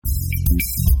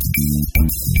Hey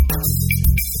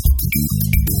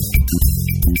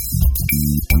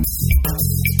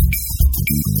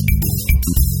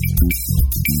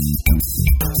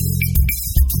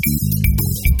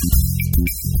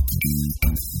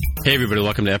everybody,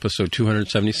 welcome to episode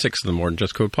 276 of the More Than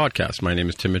Just Code podcast. My name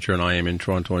is Tim Mitchell and I am in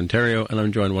Toronto, Ontario, and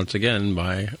I'm joined once again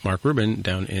by Mark Rubin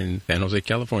down in San Jose,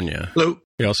 California. Hello.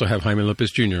 We also have Jaime Lopez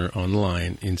Jr. on the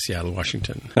line in Seattle,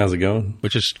 Washington. How's it going?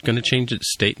 Which is going to change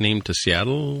its state name to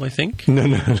Seattle, I think?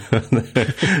 No.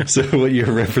 So what you're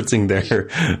referencing there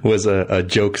was a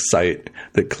joke site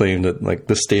that claimed that like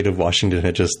the state of Washington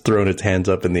had just thrown its hands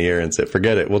up in the air and said,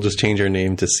 forget it, we'll just change our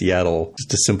name to Seattle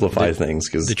just to simplify things.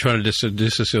 Cause they're trying to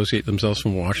disassociate themselves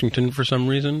from Washington for some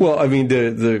reason? Well, I mean,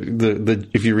 the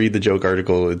if you read the joke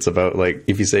article, it's about like,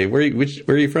 if you say, where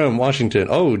are you from? Washington.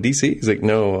 Oh, DC? He's like,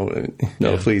 no,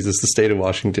 please, it's the state of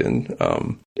Washington.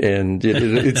 And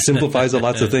it simplifies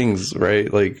lots of things,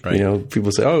 right? Like, you know,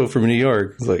 people say, oh, from New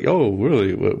York. It's like, oh,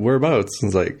 really? Whereabouts?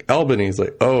 It's like, Albany. It's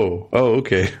like, oh,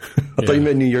 okay. I thought you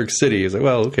meant New York City. It's like,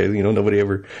 well, okay, you know, nobody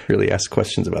ever really asked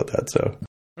questions about that, so...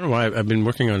 I don't know why. I've been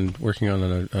working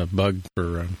on a bug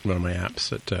for one of my apps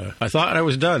that I thought I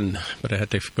was done, but I had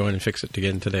to go in and fix it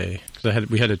again today. Because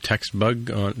we had a text bug,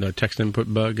 a text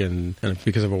input bug, and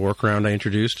because of a workaround I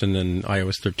introduced, and then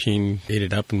iOS 13 ate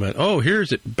it up and went, oh,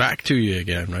 here's it back to you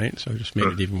again, right? So I just made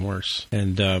it even worse.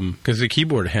 And because the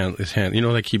keyboard you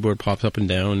know, that keyboard pops up and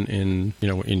down in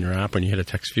your app when you hit a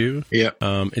text view. Yeah.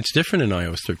 It's different in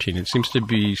iOS 13. It seems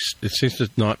to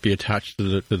not be attached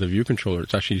to the view controller.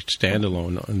 It's actually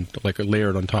standalone. And like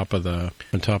layered on top of the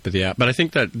app. But I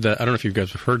think that I don't know if you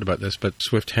guys have heard about this, but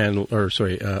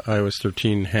iOS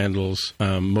 13 handles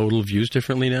modal views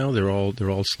differently now. They're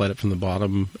all slide up from the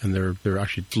bottom, and they're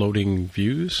actually floating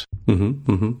views.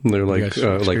 Mm-hmm. They're like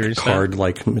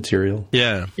card-like material.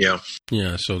 Yeah.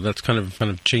 So that's kind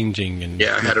of changing. And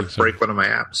I had to break one of my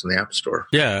apps in the App Store.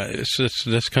 Yeah,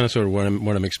 that's kind of sort of what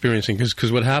I'm experiencing.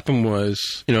 Because what happened was,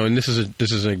 and this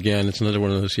is again, it's another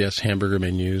one of those hamburger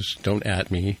menus. Don't at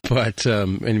me. But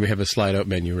and we have a slide out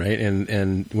menu, right?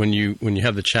 And when you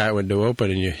have the chat window open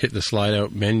and you hit the slide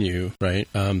out menu, right?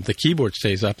 The keyboard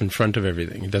stays up in front of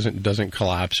everything. It doesn't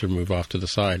collapse or move off to the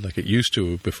side like it used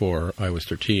to before iOS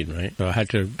 13, right? So I had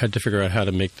to figure out how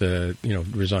to make the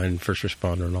resign first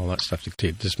responder and all that stuff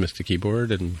to dismiss the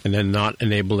keyboard and then not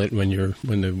enable it when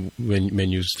the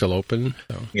menu's still open.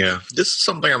 So. Yeah, this is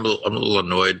something I'm a little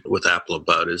annoyed with Apple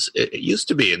about. Is it used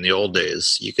to be in the old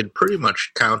days you could pretty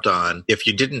much count on if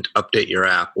you didn't update your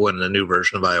app when the new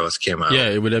version of iOS came out. Yeah,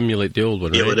 it would emulate the old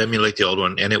one, right? It would emulate the old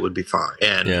one, and it would be fine.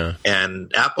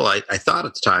 And Apple, I thought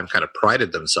at the time, kind of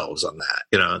prided themselves on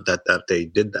that, that they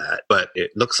did that. But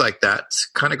it looks like that's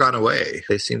kind of gone away.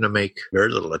 They seem to make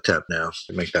very little attempt now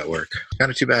to make that work.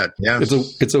 Kind of too bad. Yeah.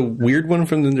 It's a weird one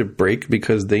for them to break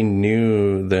because they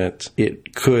knew that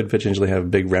it could potentially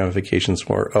have big ramifications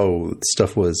for,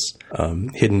 stuff was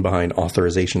hidden behind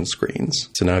authorization screens.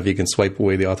 So now if you can swipe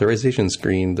away the authorization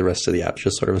screen, the rest of the app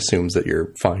just sort of assumes that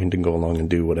you're fine to go along and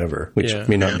do whatever, which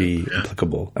may not be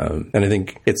applicable. And I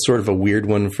think it's sort of a weird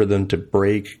one for them to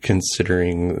break,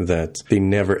 considering that they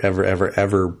never, ever, ever,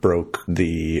 ever broke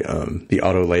the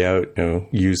auto layout,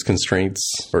 use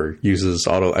constraints or uses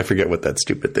auto. I forget what that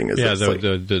stupid thing is. Yeah,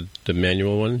 the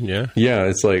manual one. Yeah. Yeah,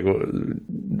 it's like,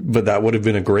 but that would have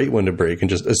been a great one to break and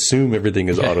just assume everything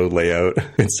is auto layout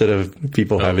instead of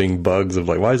people having bugs of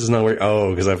like, why is this not working?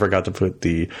 Oh, because I forgot to put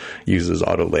the uses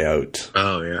auto layout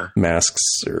masks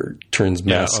or turns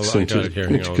masks into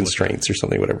constraints or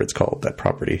something, whatever it's called, that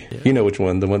property. Yeah. You know which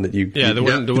one, the one that you the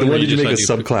one that you make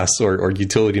a subclass or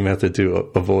utility method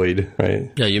to avoid,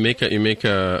 right? Yeah, you make a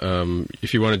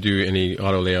if you want to do any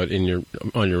auto layout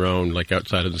on your own, like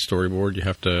outside of the storyboard, you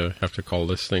have to call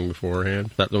this thing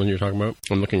beforehand. Is that the one you're talking about?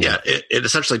 I'm looking at it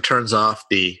essentially turns off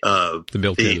the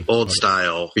old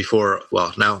style before,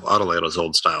 well, now auto layout is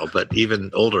old style, but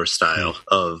even older style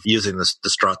of using the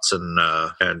struts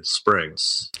and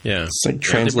springs. Yeah. So it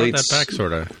translates that back,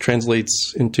 sort of.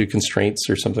 Translates into constraints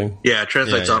or something. Yeah, it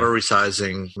translates auto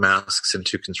resizing masks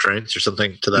into constraints or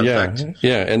something to that effect.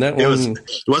 Yeah, and that it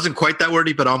wasn't quite that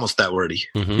wordy, but almost that wordy.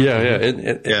 Mm-hmm.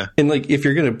 Yeah. And like, if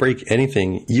you're going to break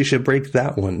anything, you should break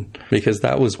that one, because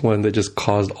that was one that just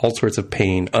caused all sorts of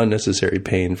pain, unnecessary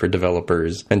pain for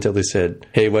developers until they said,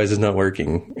 hey, why is this not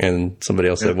working? And somebody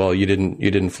else said, well, you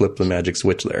didn't flip the magic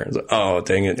switch there. Like, oh,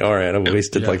 dang it. All right, I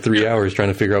wasted like 3 hours trying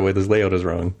to figure out why this layout is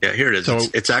wrong. Yeah, here it is. So,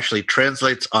 it's actually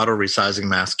translates auto resizing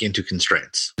mask into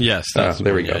constraints. Yes.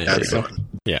 There we go. That's the one.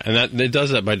 Yeah, and that it does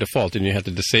that by default, and you have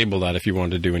to disable that if you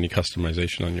want to do any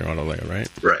customization on your auto layout, right?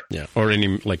 Right. Yeah, or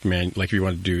any like if you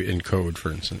want to do in code,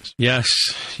 for instance. Yes,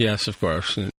 of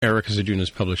course. And Eric Zadun has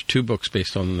published 2 books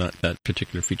based on that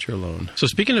particular feature alone. So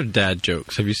speaking of dad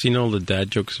jokes, have you seen all the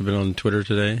dad jokes that have been on Twitter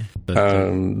today?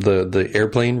 The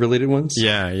airplane related ones?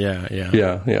 Yeah.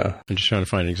 I'm just trying to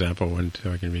find an example one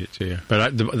so I can read it to you.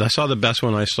 But I saw the best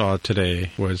one I saw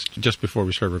today was just before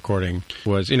we started recording.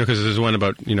 Was because there's one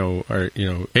about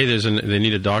hey, they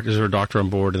need a doctor. Is there a doctor on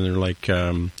board? And they're like,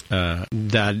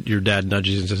 Dad, your dad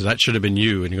nudges and says that should have been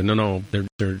you. And you go, no, they're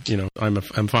I'm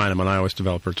fine. I'm an iOS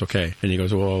developer. It's okay. And he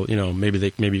goes, well, maybe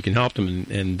you can help them.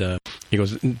 And he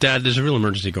goes, Dad, there's a real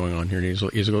emergency going on here. And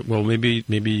he's like, well, maybe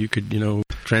you could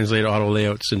translate auto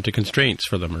layouts into constraints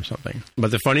for them or something.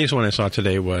 But the funniest one I saw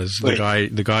today was the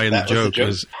guy in the joke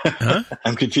was huh?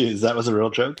 I'm confused. That was a real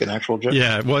joke, an actual joke?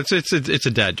 Yeah, well, it's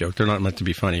a dad joke. They're not meant to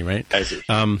be funny, right? I see.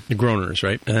 The groaners,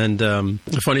 right? And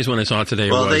the funniest one I saw today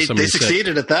was they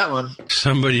succeeded at that one.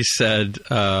 Somebody said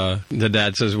the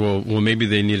dad says, well, maybe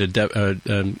they need a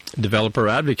developer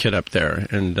advocate up there,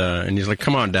 and he's like,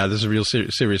 come on, Dad, this is a real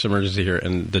serious emergency here.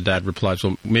 And the dad replies,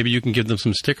 well, maybe you can give them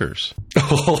some stickers.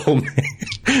 Oh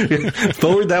man,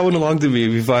 forward that one along to me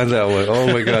if you find that one. Oh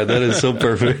my God, that is so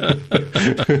perfect.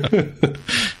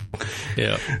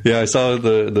 Yeah, I saw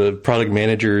the product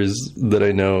managers that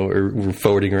I know were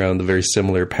forwarding around the very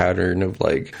similar pattern of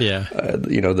like,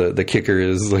 the kicker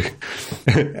is like,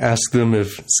 ask them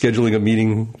if scheduling a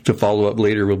meeting to follow up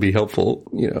later will be helpful.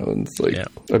 And it's like,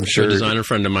 I'm sure. A designer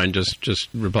friend of mine just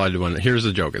replied to one. Here's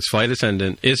the joke. It's flight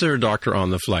attendant. Is there a doctor on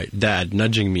the flight? Dad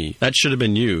nudging me. That should have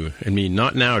been you. And me,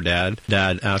 not now, Dad.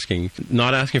 Dad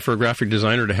not asking for a graphic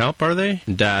designer to help, are they?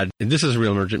 Dad, this is a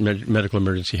real medical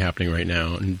emergency happening right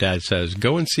now. And Dad says,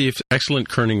 go and see if excellent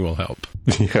kerning will help.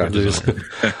 Yeah,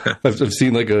 I've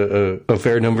seen like a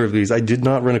fair number of these. I did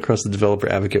not run across the developer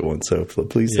advocate one, so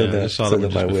please send that. I saw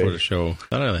that my way before the show.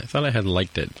 I thought I had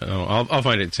liked it. I'll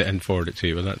find it and forward it to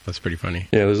you. But that's pretty funny.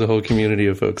 Yeah, there's a whole community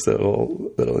of folks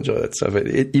that'll enjoy that stuff.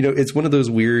 It's one of those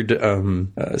weird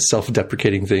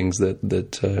self-deprecating things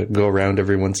that go around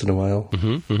every once in a while.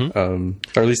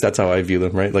 Or at least that's how I view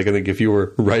them, right? Like I think if you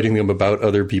were writing them about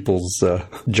other people's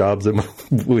jobs, it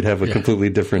would have a completely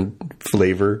different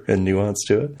flavor and nuance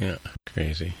to it. Yeah,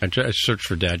 crazy. I searched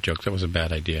for dad jokes. That was a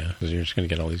bad idea because you're just going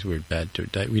to get all these weird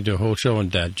we do a whole show on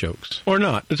dad jokes. Or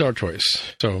not. It's our choice.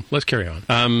 So let's carry on.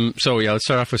 Let's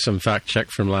start off with some fact check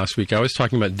from last week. I was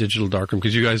talking about Digital Darkroom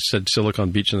because you guys said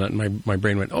Silicon Beach and that my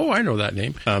brain went, oh, I know that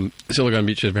name. Silicon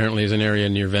Beach apparently is an area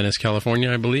near Venice,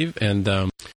 California, I believe. And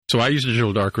so I used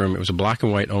Digital Darkroom. It was a black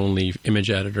and white only image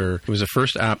editor. It was the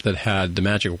first app that had the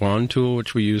magic wand tool,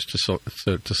 which we used to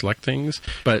select things.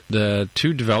 But the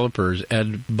 2 developers,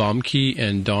 Ed Baumke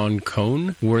and Don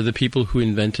Cohn, were the people who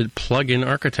invented plugin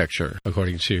architecture,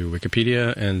 according to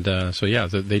Wikipedia. And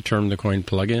they termed the coin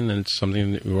plugin, and it's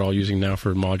something that we're all using now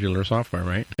for modular software,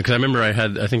 right? Because I remember I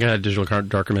had Digital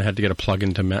Darkroom. I had to get a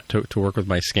plugin to work with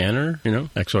my scanner, so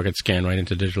I could scan right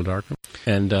into Digital Darkroom.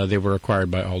 And they were acquired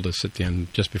by Aldus at the end,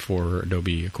 just before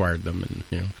Adobe acquired them,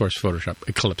 and of course Photoshop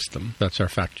eclipsed them. That's our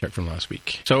fact check from last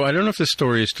week. So I don't know if this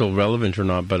story is still relevant or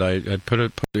not, but I put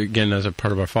it again as a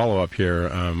part of our follow-up here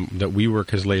that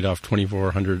WeWork has laid off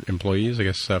 2,400 employees, I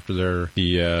guess, after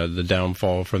the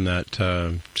downfall from that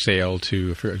sale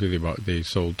to who they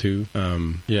sold to.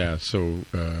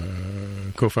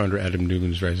 Co-founder Adam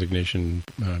Newman's resignation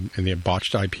and the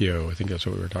botched IPO. I think that's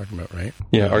what we were talking about, right?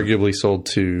 Yeah, arguably sold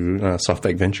to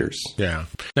SoftBank Ventures. Yeah.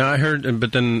 Now I heard,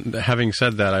 but then having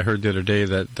said that, I heard the other day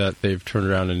that they've turned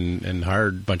around and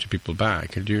hired a bunch of people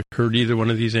back. Had you heard either one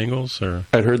of these angles? Or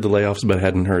I'd heard the layoffs, but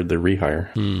hadn't heard the rehire.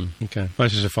 Okay. Well,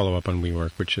 this is a follow-up on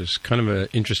WeWork, which is kind of an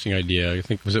interesting idea. I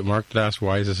think, was it Mark that asked,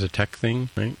 why is this a tech thing,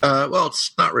 right? Well,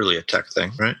 it's not really a tech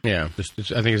thing, right? Yeah. I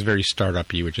think it's very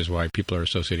startup-y, which is why people are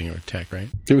associating it with tech, right?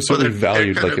 It was certainly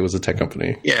valued like it was a tech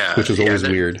company. Yeah. Which was always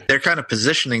weird. They're kind of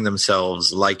positioning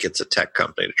themselves like it's a tech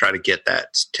company to try to get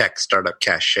that tech startup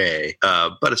cachet,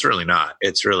 but it's really not.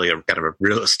 It's really a kind of a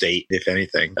real estate, if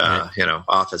anything,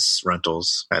 office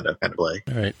rentals kind of play.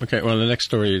 All right. Okay. Well, the next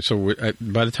story. So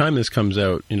by the time this comes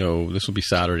out, this will be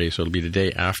Saturday, so it'll be the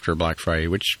day after Black Friday,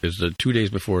 which is the 2 days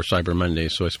before Cyber Monday.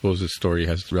 So I suppose this story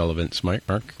has relevance. Mark,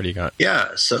 what do you got? Yeah.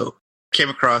 So came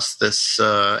across this,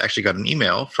 actually got an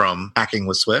email from Hacking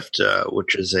with Swift,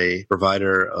 which is a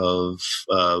provider of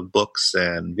books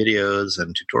and videos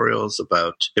and tutorials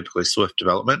about typically Swift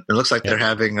development. It looks like they're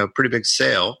having a pretty big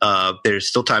sale. There's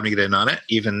still time to get in on it,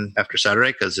 even after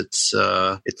Saturday, because it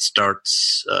started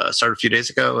a few days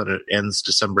ago and it ends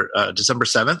December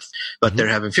 7th. But they're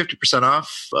having 50%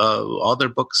 off all their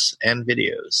books and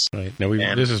videos. Right.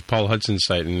 Now, this is Paul Hudson's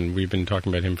site, and we've been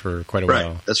talking about him for quite a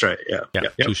while. That's right. Yeah.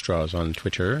 Two Straws on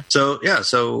Twitter. So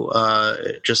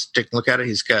just take a look at it.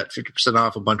 He's got 50%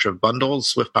 off a bunch of bundles: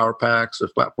 Swift Power Pack,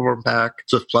 Swift Platform Pack,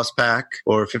 Swift Plus Pack,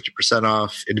 or 50%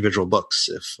 off individual books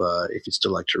if you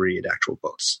still like to read actual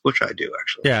books, which I do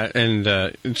actually. Yeah, and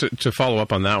to follow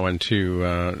up on that one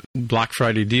too, Black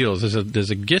Friday deals. There's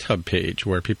a GitHub page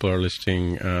where people are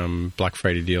listing Black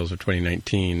Friday deals of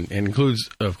 2019. It includes,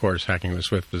 of course, Hacking with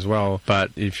Swift as well.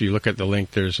 But if you look at the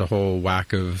link, there's a whole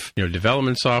whack of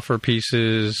development software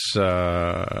pieces,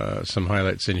 some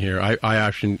highlights in here.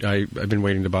 I've been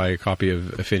waiting to buy a copy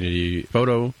of Affinity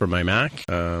Photo for my Mac,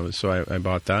 so I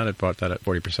bought that. I bought that at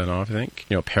 40% off, I think.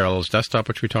 Parallels Desktop,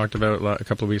 which we talked about a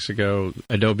couple of weeks ago.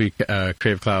 Adobe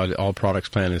Creative Cloud All Products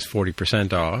Plan is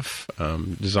 40% off.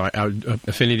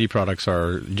 Affinity products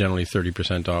are generally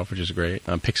 30% off, which is great.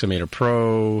 Pixamator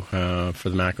Pro for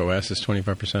the Mac OS is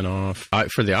 25% off.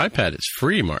 For the iPad, it's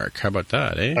free, Mark. How about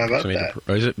that, eh? How about that?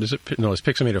 Is it? No, it's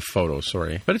Pixamator Photo,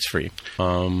 sorry. But it's free.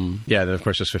 Then, of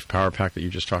course, the Swift Power Pack that you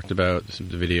just talked about,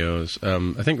 the videos.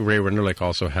 I think Ray Wenderlich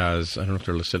also has, I don't know if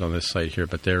they're listed on this site here,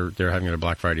 but they're having a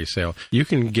Black Friday sale. You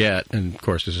can get, and of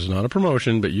course, this is not a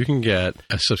promotion, but you can get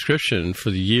a subscription for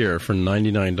the year for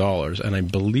 $99, and I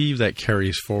believe that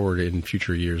carries forward in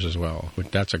future years as well.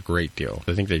 That's a great deal.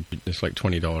 I think it's like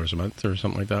 $20 a month or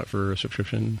something like that for a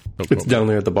subscription. It's down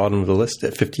there at the bottom of the list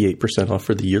at 58% off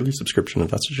for the yearly subscription,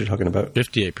 if that's what you're talking about.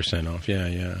 58% off, yeah.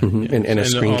 Mm-hmm. Yeah. And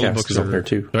NS Screencast is on there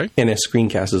too. Sorry? NS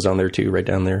Screencast is on there too, right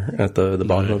down there at the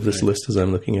bottom of this list as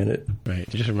I'm looking at it. Right.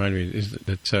 It just reminded me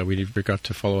that we forgot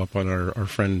to follow up on our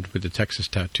friend with the Texas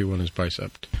tattoo on his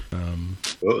bicep.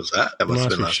 What was that? That must have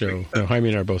been last show. week. No, Jaime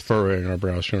and I are both furrowing our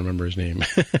brows trying to remember his name.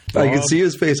 I can see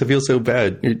his face. I feel so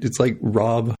bad. It's like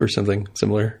Rob or something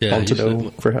similar. Yeah,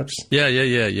 Fontenot, perhaps. Yeah.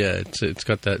 It's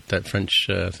got that French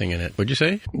thing in it. What'd you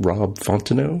say? Rob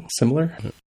Fontenot, similar.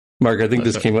 Mark, I think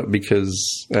this came up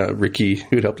because Ricky,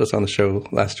 who had helped us on the show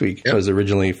last week, was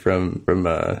originally from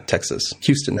Texas,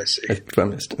 Houston, if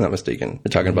I'm not mistaken. We're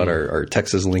talking about our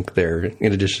Texas link there,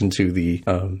 in addition to the,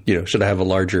 should I have a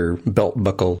larger belt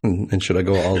buckle and should I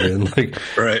go all in?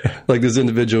 Right. Like this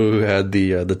individual who had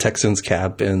the Texans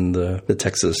cap and the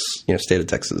Texas, state of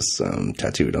Texas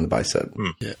tattooed on the bicep.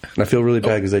 Yeah. And I feel really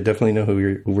bad because I definitely know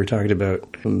who we're talking about.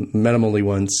 Met him only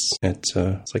once at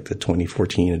it's like the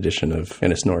 2014 edition of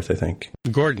NS North, I think.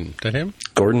 Gordon, is that him?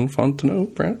 Gordon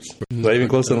Fontenot, perhaps? Is that even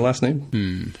close to the last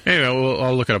name? Anyway,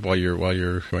 I'll look it up while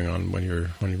you're going on one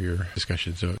of your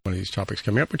discussions about one of these topics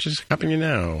coming up, which is happening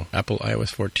now. Apple iOS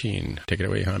 14. Take it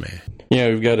away, Jaime. Yeah,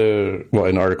 we've got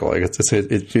an article. I guess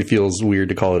it feels weird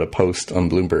to call it a post on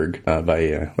Bloomberg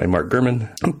by Mark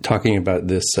Gurman talking about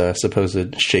this supposed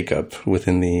shakeup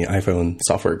within the iPhone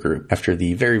software group after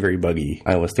the very, very buggy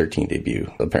iOS 13 debut.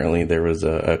 Apparently, there was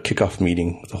a kickoff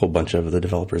meeting with a whole bunch of the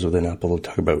developers within Apple to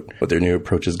talk about what their new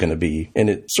approach is going to be.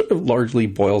 And it sort of largely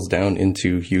boils down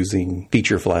into using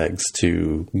feature flags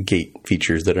to gate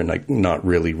features that are not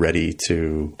really ready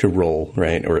to roll,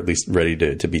 right? Or at least ready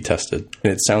to be tested.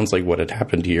 And it sounds like what had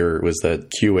happened here was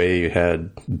that QA had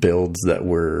builds that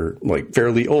were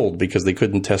fairly old because they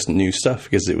couldn't test new stuff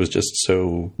because it was just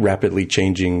so rapidly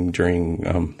changing during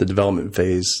the development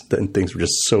phase that things were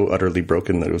just so utterly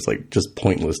broken that it was just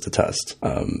pointless to test.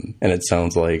 And it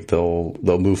sounds like they'll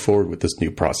move forward with this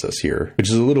new process here, which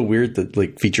is a little weird that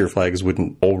feature flags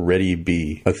wouldn't already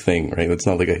be a thing, right? It's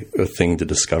not like a thing to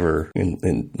discover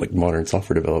in modern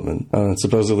software development.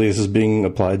 Supposedly this is being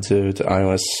applied to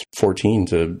iOS 14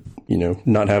 to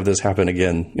not have this happen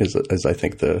again is I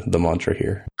think the mantra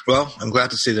here. Well, I'm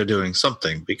glad to see they're doing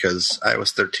something because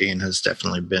iOS 13 has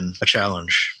definitely been a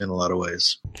challenge in a lot of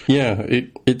ways. Yeah,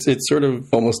 it's sort of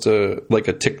almost like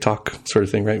a TikTok sort of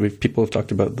thing, right? People have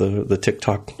talked about the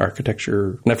TikTok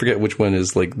architecture, and I forget which one is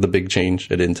the big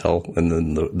change at Intel and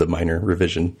then the minor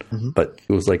revision. Mm-hmm. But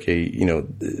it was like a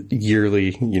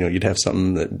yearly, you'd have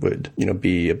something that would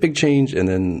be a big change and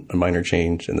then a minor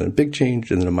change and then a big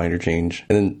change and then a minor change,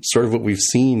 and then sort of what we've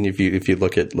seen if you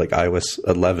look at iOS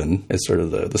 11 as sort of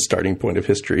the starting point of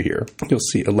history here, you'll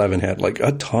see 11 had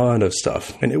a ton of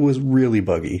stuff and it was really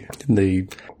buggy, and they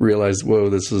realized, whoa,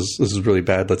 this is really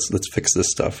bad, let's fix this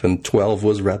stuff. And 12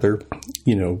 was rather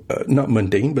not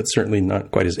mundane, but certainly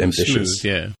not quite as ambitious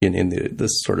Smooth, in the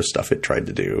sort of stuff it tried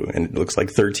to do. And it looks like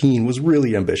 13 was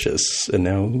really ambitious, and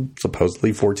now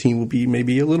supposedly 14 will be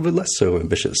maybe a little bit less so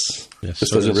ambitious. Yes,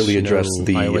 this doesn't really address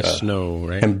the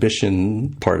right?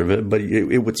 ambition part of it, but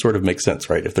it would sort of make sense,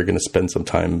 right? If they're going to spend some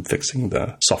time fixing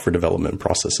the software development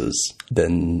processes,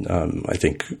 then I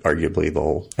think arguably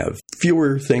they'll have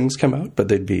fewer things come out, but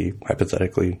they'd be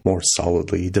hypothetically more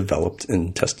solidly developed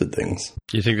and tested things.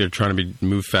 Do you think they're trying to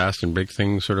move fast and break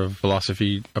things sort of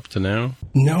philosophy up to now?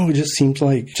 No, it just seems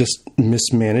like just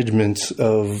mismanagement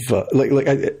of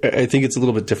I think it's a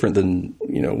little bit different than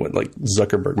what Mark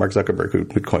Zuckerberg,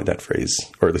 who coined that phrase,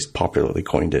 or at least popularly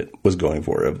coined it, was going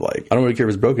for, of I don't really care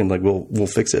if it's broken, we'll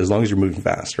fix it as long as you're moving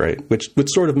fast, right? Which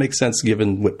sort of makes sense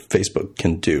given what Facebook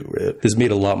can do. This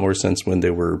made a lot more sense when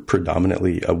they were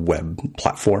predominantly a web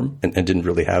platform and didn't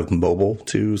really have mobile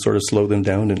to sort of slow them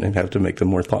down and have to make them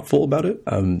more thoughtful about it.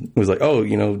 It was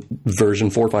version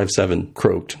 4.57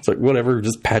 croaked. It's whatever,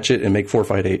 just patch it and make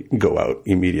 4.58 go out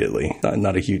immediately.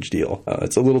 Not a huge deal.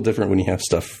 It's a little different when you have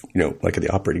stuff, like at the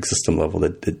operating system level,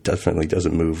 that it definitely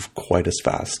doesn't move quite as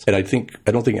fast. And I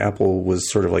don't think Apple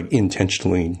was sort of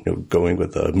intentionally going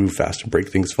with a move fast and break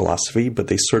things philosophy, but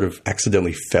they sort of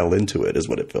accidentally fell into it, is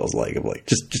what it feels like. Of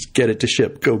just get it to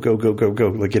ship, go.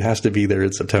 It has to be there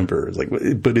in September. It's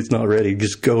but it's not ready.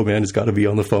 Just go, man. It's got to be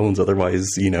on the phones. Otherwise,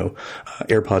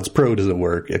 AirPods Pro doesn't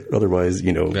work. Otherwise,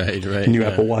 new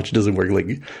Apple Watch doesn't work.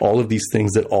 All of these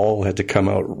things that all had to come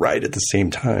out right at the same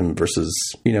time versus,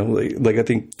 I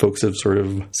think folks have sort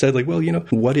of said,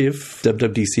 what if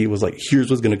WWDC was here's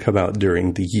what's going to come out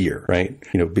during the year, right?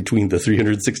 Between the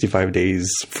 365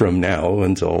 days from now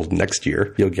until next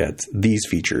year, you'll get these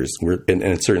features.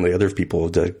 And certainly other people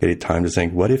have dedicated time to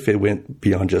saying, what if it went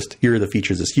beyond just here are the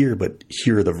features this year, but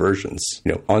here are the versions?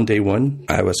 On day one,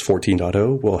 iOS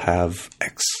 14.0 will have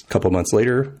X. A couple months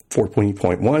later,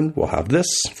 14.1 will have this.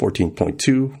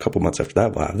 14.2, a couple months after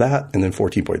that, we'll have that. And then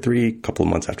 14.3, a couple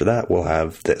of months after that, we'll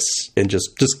have this. And just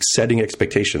setting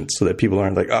expectations so that people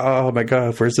aren't oh my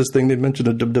God, where's this thing they mentioned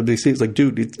at WWDC? It's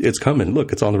dude, it's coming.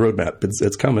 Look, it's on the roadmap.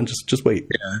 It's coming. Just wait.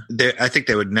 Yeah. I think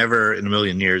they would never in a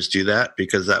million years do that,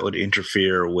 because that would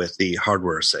interfere with the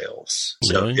hardware sales.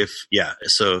 Really?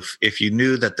 So if you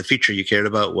knew that the feature you cared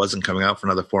about wasn't coming out for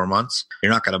another 4 months,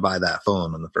 you're not going to buy that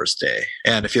phone on the first day.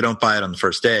 And if you don't buy it on the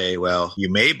first day, well,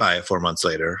 you may buy it 4 months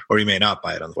later, or you may not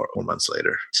buy it on 4 months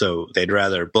later. So they'd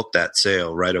rather book that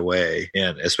sale right away,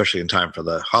 and especially in time for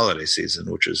the holiday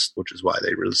season, which is why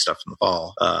they release stuff in the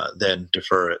fall, than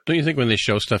defer it. Don't you think when they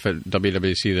show stuff at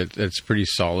WWDC that it's pretty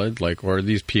solid? Or are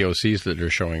these POCs that they're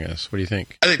showing us? What do you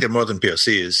think? I think they're more than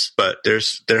POCs, but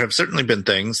there have certainly been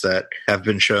things that have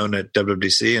been shown at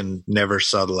WWDC and never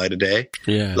saw the light of day.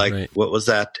 Yeah, right. What was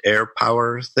that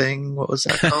AirPower thing? What was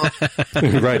that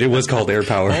called? Right, it was called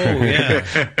AirPower. Oh yeah,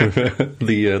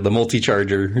 the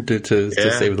multi-charger to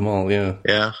save them all. Yeah.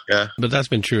 But that's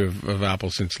been true of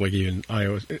Apple since even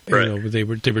iOS. Right.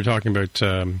 They were talking about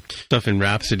stuff in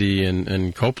Rhapsody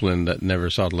and Copeland that never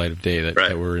saw the light of day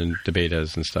that were in the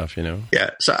betas and stuff.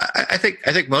 Yeah. So I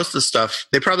think most of the stuff,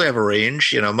 they probably have a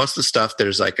range. Most of the stuff,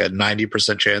 there's a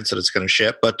 90% chance that it's going to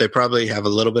ship, but they probably have a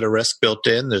little bit of risk built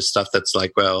in. There's stuff that's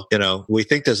we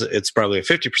think it's probably a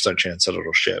 50% chance that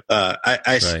it'll ship.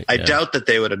 I doubt that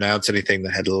they would announce anything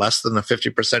that had less than a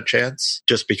 50% chance,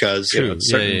 just because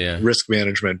certain risk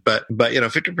management. But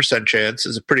 50% chance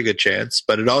is a pretty good chance.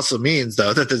 But it also means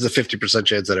though that there's a 50%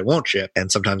 chance that it won't ship,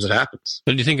 and sometimes it happens.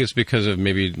 But do you think it's because of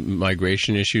maybe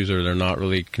migration issues, or they're not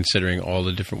really considering all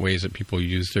the different ways that people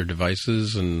use their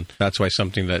devices, and that's why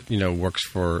something that works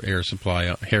for hair supply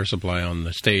on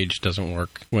the stage doesn't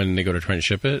work when they go to try and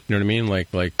ship it? You know what I mean?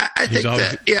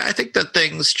 I think that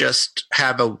things just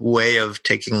have a way of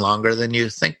taking longer than you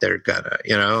think they're gonna,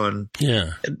 and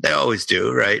they always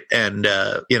do, right? And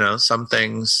some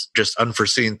things, just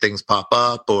unforeseen things pop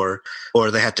up, or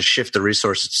they had to shift the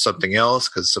resources to something else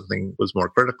because something was more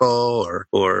critical, or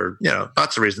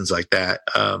lots of reasons like that.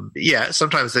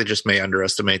 Sometimes they just may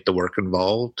underestimate the work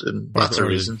involved, and lots of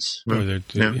reasons. Or the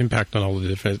impact on all the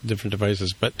different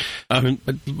devices. But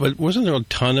wasn't there a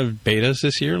ton of betas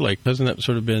this year? Hasn't that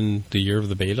sort of been the year of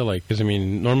the beta? Because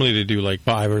normally they do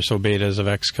 5 or so betas of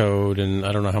Xcode, and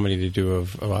I don't know how many they do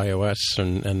of iOS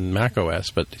and Mac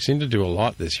OS, but they seem to do a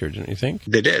lot this year, didn't you think?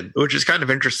 They did, which is kind of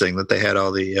interesting that they had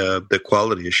all the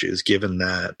quality quality issues, given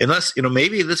that unless,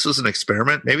 maybe this was an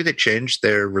experiment, maybe they changed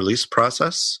their release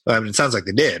process. I mean, it sounds like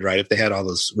they did, right? If they had all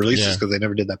those releases, because they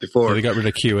never did that before. Yeah, they got rid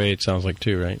of QA, it sounds like,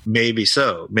 too, right? Maybe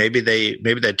so. Maybe they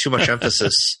had too much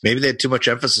emphasis. Maybe they had too much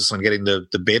emphasis on getting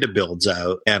the beta builds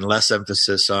out and less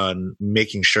emphasis on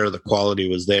making sure the quality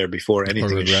was there before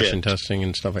anything is shipped. Regression testing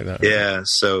and stuff like that. Right? Yeah.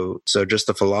 So just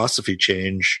the philosophy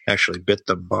change actually bit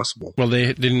them possible. Well,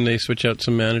 didn't they switch out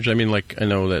some managers? I mean, like, I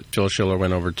know that Phil Schiller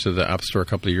went over to the App Store a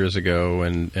couple of years ago,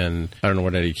 and I don't know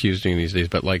what Eddie Q's doing these days,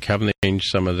 but like, haven't they changed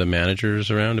some of the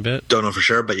managers around a bit? Don't know for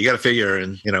sure, but you got to figure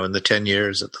in the 10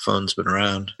 years that the phone's been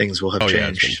around, things will have changed. Yeah,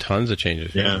 it's been tons of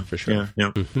changes. Yeah, for sure.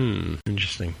 Yeah. Mm-hmm.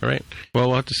 Interesting. All right. Well,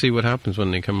 we'll have to see what happens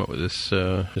when they come up with this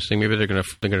thing. Maybe they're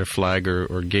gonna flag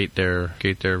or gate their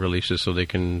releases so they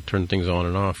can turn things on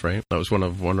and off. Right. That was one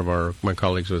of my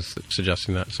colleagues was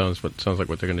suggesting that. Sounds like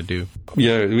what they're going to do.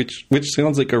 Yeah, which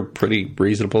sounds like a pretty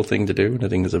reasonable thing to do, and I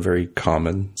think is a very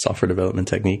common software development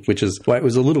technique. Which is why it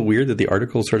was a little weird that the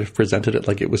article sort of presented it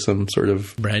like it was some sort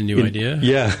of brand new idea.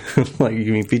 Yeah, like,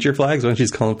 you mean feature flags? Why don't you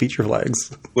just call them feature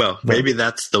flags? Well, maybe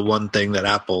that's the one thing that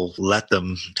Apple let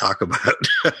them talk about.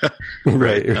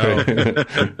 Right.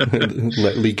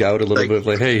 Let leak out a little bit of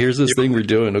like, hey, here's this thing we're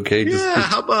doing. Okay.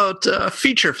 How about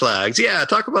feature flags? Yeah,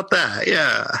 talk about that.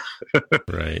 Yeah.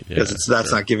 Right. Because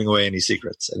that's not giving away any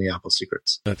secrets, any Apple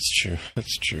secrets. That's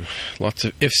true. Lots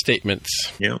of if statements.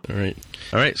 Yeah. All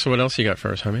right. So what else you got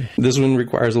for us, Jaime? This one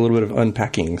requires a little bit of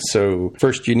unpacking. So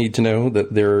first, you need to know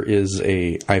that there is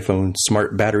a iPhone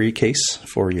smart battery case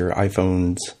for your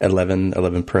iPhones 11,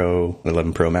 11 Pro,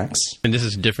 11 Pro Max. And this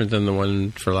is different than the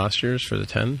one for last year's, for the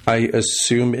 10? I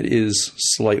assume it is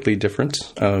slightly different,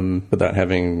 without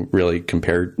having really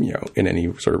compared, in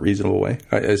any sort of reasonable way.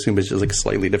 I assume it's just like a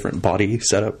slightly different body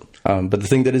setup. But the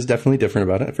thing that is definitely different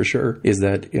about it, for sure, is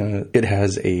that it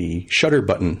has a shutter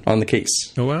button on the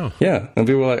case. Oh, wow. Yeah. And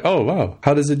people were like, oh, wow,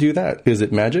 how does it do that? Is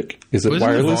it magic? Is it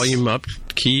wireless? The volume up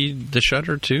key the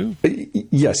shutter too?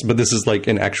 Yes, but this is like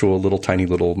an actual tiny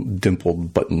little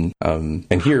dimpled button.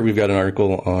 And here we've got an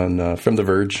article on from The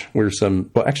Verge where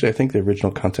actually I think the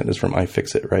original content is from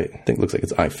iFixit, right? I think it looks like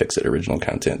it's iFixit original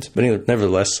content. But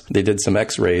nevertheless, they did some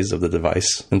x-rays of the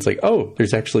device. And it's like, oh,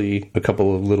 there's actually a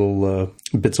couple of little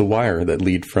bits of wire that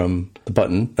lead from the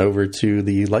button over to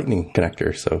the lightning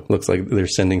connector. So it looks like they're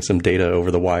sending some data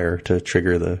over the wire to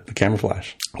trigger the camera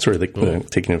flash. Sort of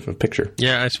taking of a picture.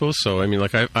 Yeah, I suppose so. I mean,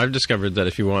 like I've discovered that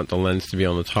if you want the lens to be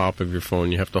on the top of your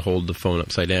phone, you have to hold the phone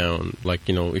upside down. Like,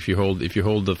 if you hold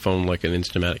the phone like an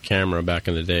Instamatic camera back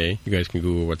in the day, you guys can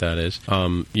Google what that is.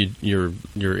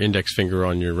 Your index finger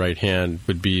on your right hand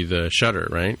would be the shutter,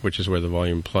 right? Which is where the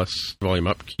volume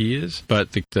up key is.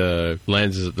 But the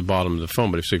lens is at the bottom of the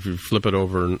phone. But if you flip it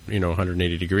over,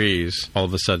 180 degrees, all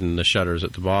of a sudden the shutter is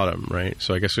at the bottom, right?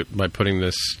 So I guess by putting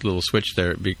this little switch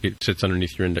there, it sits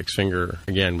underneath your index finger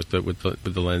again with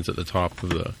the lens at the top of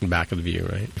the back of the view,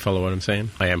 right? You follow what I'm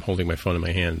saying? I am holding my phone in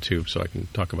my hand too, so I can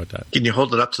talk about that. Can you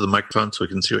hold it up to the microphone so we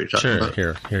can see what you're talking about?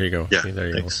 Sure. Here you go. Yeah, there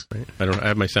you thanks. go. Right? I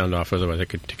have my sound off, otherwise I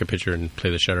could take a picture and play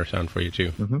the shutter sound for you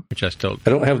too. Mm-hmm. Which I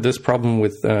don't have this problem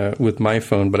with my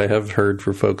phone, but I have heard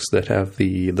for folks that have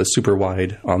the super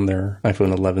wide on their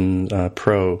iPhone 11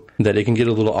 Pro that it can get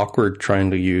a little awkward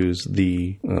trying to use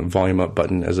the volume up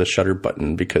button as a shutter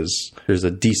button because there's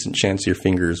a decent chance your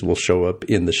fingers will show up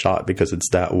in the shot because it's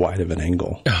that wide of an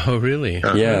angle. Oh, really?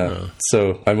 Yeah.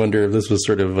 So I wonder if this was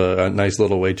sort of a nice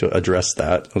little way to address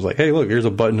that. I was like, hey, look, here's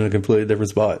a button in a completely different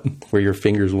spot where your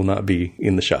fingers will not be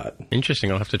in the shot.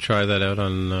 Interesting. I'll have to try that out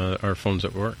on our phones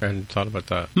at work. I hadn't thought about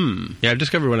that. Yeah, I've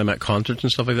discovered when I'm at concerts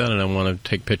and stuff like that and I want to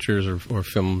take pictures or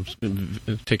film,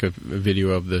 take a video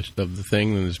of the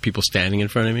thing, and there's people standing in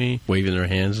front of me waving their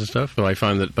hands and stuff. So I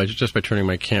find that by turning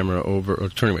my camera over, or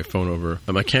turning my phone over,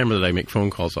 my camera that I make phone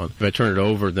calls on, if I turn it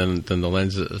over, then the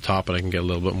lens is at the top and I can get a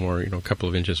little bit more, a couple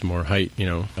of inches more height,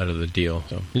 out of the deal.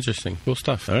 So interesting. Cool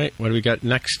stuff. All right. What do we got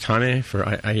next, Jaime, for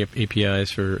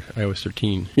APIs for iOS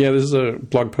 13? Yeah, this is a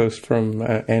blog post from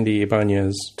Andy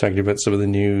Ibanez talking about some of the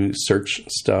new search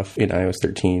stuff in iOS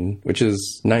 13, which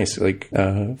is nice. Like,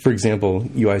 for example,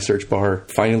 UI search bar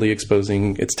finally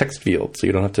exposing its text field, so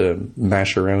you don't have to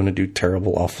mash around and do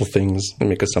terrible, awful things and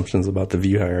make assumptions about the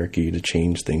view hierarchy to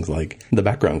change things like the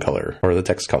background color or the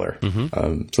text color.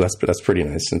 Mm-hmm. So that's pretty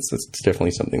nice, since it's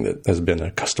definitely something that has been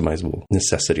a customizable customizable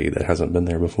necessity that hasn't been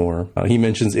there before. He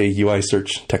mentions a UI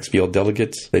search text field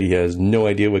delegate that he has no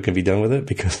idea what can be done with it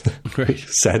because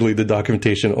sadly the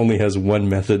documentation only has one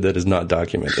method that is not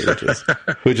documented,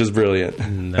 which is brilliant.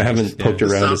 Nice. I haven't poked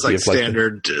around to see if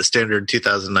standard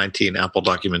 2019 Apple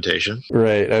documentation.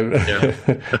 Right.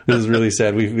 This is really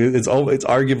sad. It's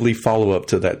arguably follow up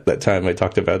to that time I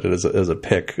talked about it as a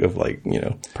pick of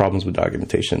problems with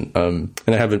documentation. And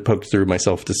I haven't poked through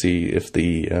myself to see if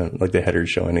the headers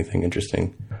show anything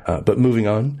interesting. But moving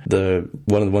on,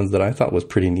 one of the ones that I thought was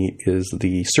pretty neat is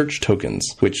the search tokens,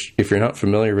 which if you're not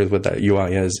familiar with what that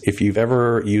UI is, if you've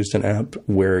ever used an app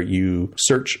where you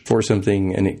search for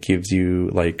something and it gives you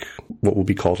what will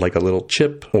be called a little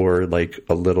chip or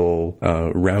a little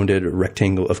rounded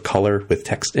rectangle of color with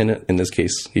text in it. In this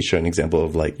case, he's showing an example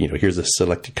of here's a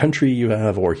selected country you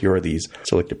have, or here are these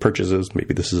selected purchases.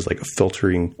 Maybe this is a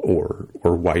filtering or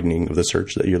widening of the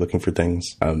search that you're looking for things.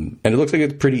 And it looks like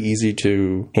it's pretty easy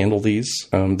to handle these.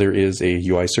 There is a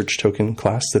UI search token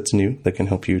class that's new that can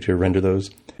help you to render those.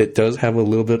 It does have a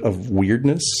little bit of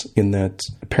weirdness in that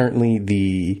apparently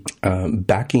the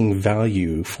backing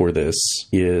value for this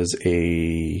is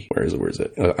where is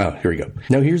it? Here we go.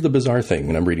 Now here's the bizarre thing,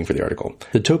 and I'm reading for the article.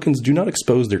 The tokens do not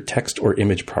expose their text or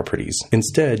image properties.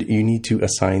 Instead, you need to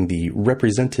assign the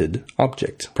represented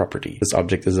object property. This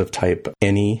object is of type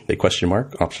any,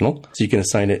 optional. So you can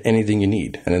assign it anything you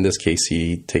need. And in this case,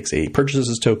 he takes a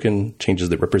purchases token, changes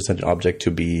the represented object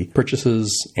to be purchases,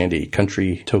 and a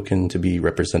country token to be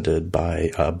represented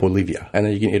by Bolivia. And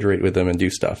then you can iterate with them and do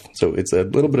stuff. So it's a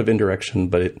little bit of indirection,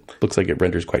 but it looks like it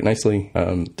renders quite nicely.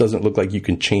 Doesn't look like you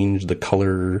can change the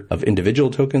color of individual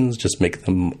tokens, just make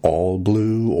them all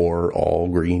blue or all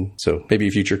green. So maybe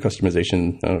future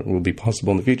customization will be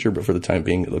possible in the future, but for the time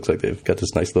being, it looks like they've got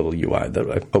this nice little UI that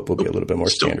I hope will be a little bit more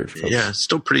standard for folks. Yeah,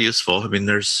 still pretty useful. I mean,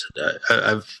 there's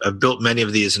I've built many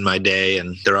of these in my day,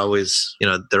 and they're always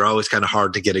kind of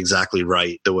hard to get exactly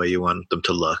right the way you want them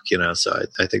to look. So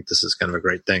I think this is kind of a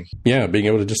great thing. Yeah, being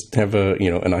able to just have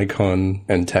an icon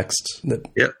and text that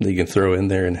you can throw in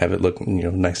there and have it look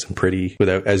nice and pretty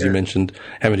without, as you mentioned,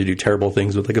 having to do terrible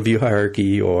things with a view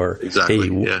hierarchy or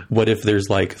what if there's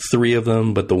 3 of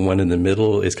them but the one in the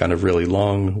middle is kind of really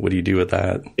long? What do you do with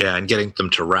that? Yeah, and getting them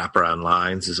to wrap around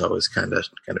lines is always kind of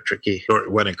tricky, or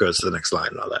when it goes to the next line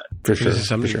and all that. For sure. This is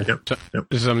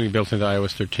something built into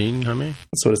iOS 13, Jaime?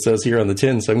 That's what it says here on the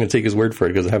tin, so I'm going to take his word for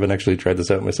it because I haven't actually tried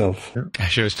this out myself.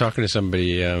 Actually, I was talking to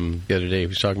somebody the other day who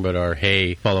was talking about our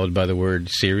 "hey" followed by the word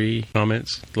Siri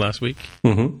comments last week.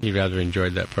 Mm-hmm. He rather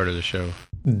enjoyed that part of the show.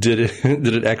 Did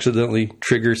it accidentally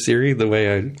trigger Siri the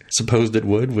way I supposed it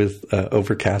would with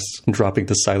Overcast dropping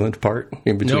the silent part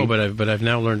in between? No, but I've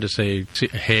now learned to say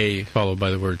 "hey" followed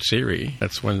by the word Siri.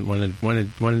 That's one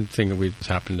thing that has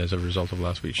happened as a result of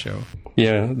last week's show.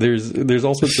 Yeah, there's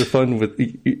all sorts of fun with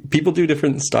people do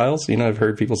different styles. I've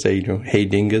heard people say "hey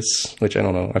dingus," which I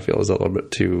don't know. I feel is a little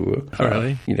bit too.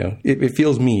 Really? It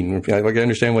feels mean. I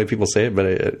understand why people say it, but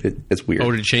it's weird.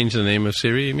 Oh, to change the name of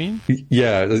Siri, you mean?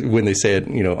 Yeah, when they say it,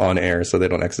 on air, so they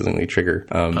don't accidentally trigger.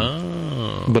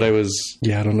 But I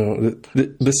don't know.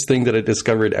 This thing that I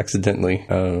discovered accidentally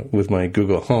with my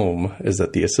Google Home is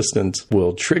that the assistant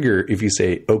will trigger if you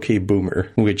say "okay,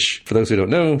 boomer," which, for those who don't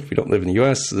know, if you don't live in the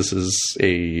US, this is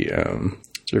a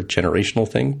sort of generational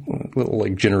thing, a little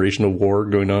generational war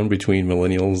going on between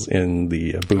millennials and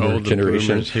the boomer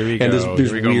generation. Boomers. Here we go.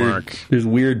 Here we go, Mark. There's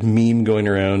weird meme going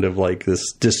around of this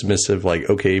dismissive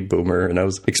 "okay, boomer," and I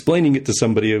was explaining it to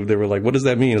somebody. They were like, "What does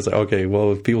that mean?" I was like, "Okay,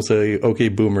 well, if people say "okay,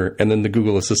 boomer," and then the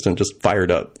Google Assistant just fired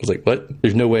up. I was like, "What?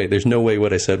 There's no way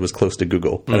what I said was close to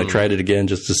Google." And I tried it again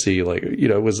just to see,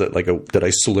 was it did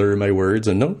I slur my words?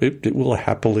 And no, it will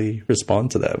happily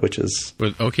respond to that, which is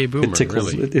with "okay, boomer." It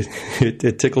tickles, really?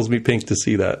 It tickles me pink to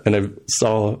see that. And I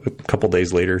saw a couple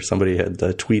days later somebody had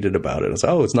tweeted about it. I was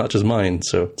like, it's not just mine,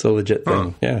 so it's a legit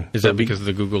thing. Yeah. Is that because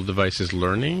the Google device is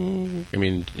learning? I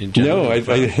mean, in general, no,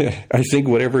 I think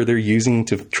whatever they're using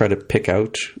to try to pick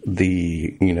out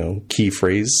the key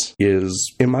phrase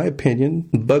is, in my opinion,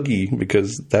 buggy,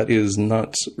 because that is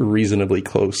not reasonably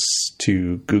close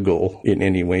to Google in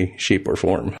any way, shape, or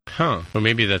form. Huh. Well,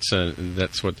 maybe that's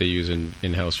what they use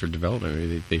in-house for development.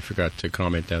 Maybe they forgot to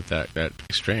comment out that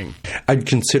string. I'd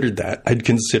considered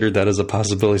that as a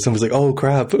possibility. Someone's like, "Oh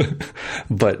crap!"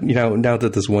 But now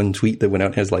that this one tweet that went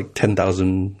out has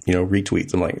 10,000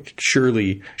 retweets, I'm like,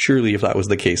 surely if that was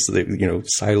the case, they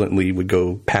silently would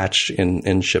go patch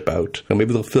and ship out.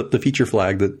 Maybe they'll flip the feature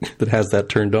flag that has that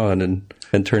turned on and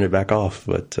and turn it back off,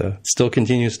 but still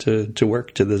continues to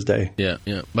work to this day. Yeah.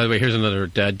 By the way, here's another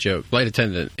dad joke. Flight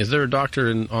attendant, is there a doctor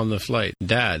on the flight?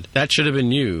 Dad, that should have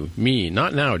been you. Me,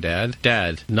 not now, Dad.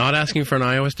 Dad, not asking for an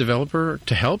iOS developer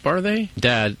to help, are they?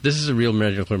 Dad, this is a real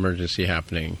medical emergency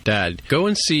happening. Dad, go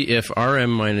and see if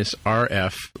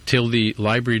RM-RF tilde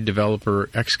library developer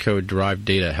Xcode derived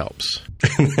data helps.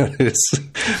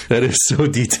 That is so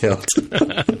detailed.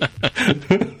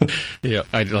 Yeah,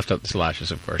 I left out the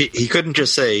slashes, of course. He couldn't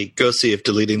just say, go see if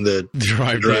deleting the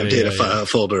derived data file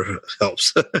folder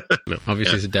helps. No,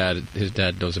 obviously his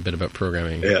dad knows a bit about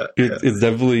programming. Yeah. It's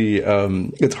definitely,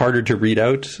 it's harder to read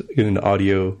out in an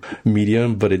audio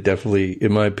medium, but it definitely,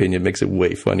 in my opinion, makes it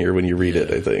way funnier when you read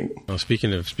it, I think. Well,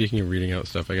 speaking of reading out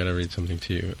stuff, I got to read something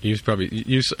to you.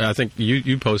 I think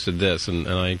you posted this, and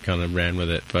I kind of ran with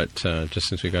it, but just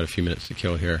since we've got a few minutes to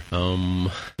kill here.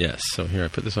 Yes, so here, I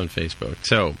put this on Facebook.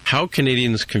 So, how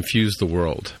Canadians confuse the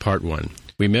world, part 1.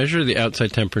 We measure the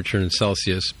outside temperature in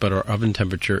Celsius, but our oven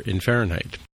temperature in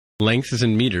Fahrenheit. Length is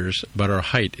in meters, but our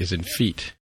height is in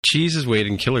feet. Cheese is weighed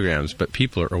in kilograms, but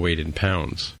people are weighed in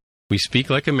pounds. We speak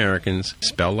like Americans,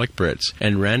 spell like Brits,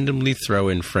 and randomly throw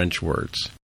in French words.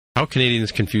 How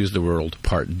Canadians confuse the world,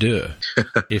 part 2.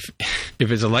 If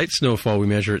it's a light snowfall, we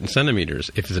measure it in centimeters.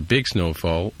 If it's a big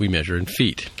snowfall, we measure in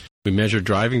feet. We measure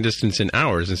driving distance in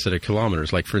hours instead of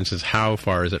kilometers. Like, for instance, how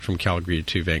far is it from Calgary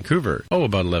to Vancouver? Oh,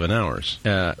 about 11 hours.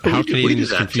 How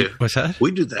Canadians confuse? What's that? We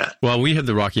do that. Well, we have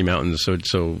the Rocky Mountains,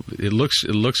 so it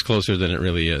looks closer than it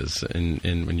really is,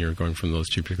 in when you're going from those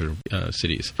two particular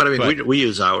cities. But I mean, we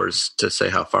use hours to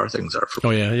say how far things are from.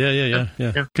 Oh yeah.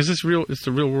 Because it's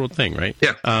the real world thing, right?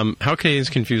 Yeah. How Canadians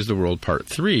confuse the world, part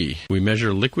 3. We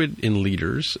measure liquid in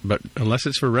liters, but unless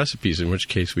it's for recipes, in which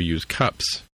case we use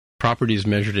cups. Property is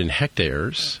measured in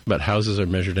hectares, but houses are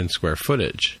measured in square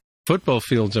footage. Football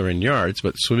fields are in yards,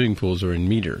 but swimming pools are in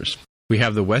meters. We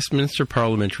have the Westminster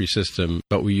parliamentary system,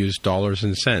 but we use dollars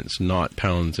and cents, not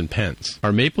pounds and pence.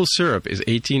 Our maple syrup is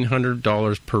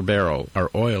 $1,800 per barrel. Our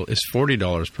oil is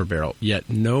 $40 per barrel. Yet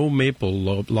no maple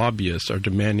lobbyists are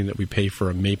demanding that we pay for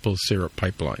a maple syrup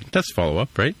pipeline. That's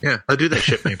follow-up, right? Yeah, I do that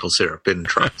ship maple syrup in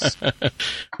trucks.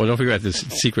 Well, don't forget the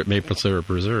secret maple syrup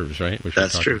reserves, right? Which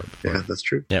that's true. Yeah, that's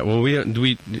true. Yeah, well,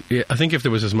 I think if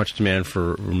there was as much demand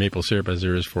for maple syrup as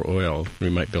there is for oil, we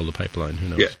might build a pipeline. Who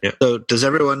knows? Yeah. So does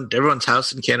everyone's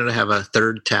house in Canada have a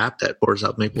third tap that pours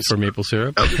out maple syrup? For maple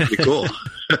syrup? That would be pretty cool.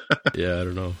 Yeah, I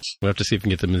don't know. We'll have to see if we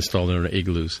can get them installed in our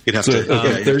igloos.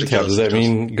 Third tap, does that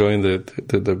mean going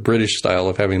the British style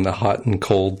of having the hot and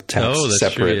cold taps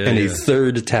separate, and a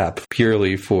third tap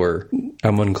purely for,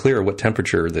 I'm unclear what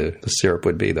temperature the syrup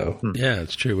would be, though. Yeah,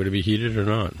 it's true. Would it be heated or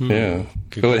not? Yeah.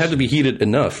 Well, it had to be heated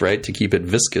enough, right, to keep it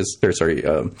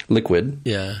liquid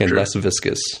and less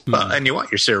viscous. And you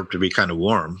want your syrup to be kind of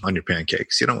warm on your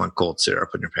pancakes. You don't want cold syrup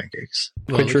on your pancakes.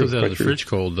 Well, it comes out of the fridge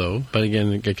cold, though. But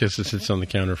again, I guess it sits on the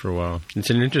counter for a while. It's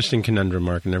an interesting conundrum,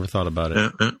 Mark. I never thought about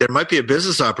it. There might be a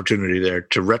business opportunity there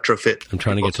to retrofit. I'm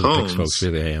trying to get to the picks, folks.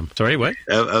 Really, I am. Sorry, what?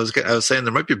 I was saying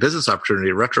there might be a business opportunity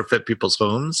to retrofit people's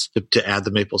homes to add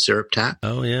the maple syrup tap.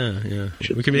 Oh, yeah.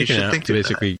 We can make an app to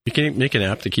basically... You can make an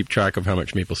app to keep track of how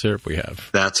much maple syrup we have.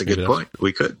 That's a good point.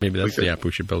 We could. Maybe that's the app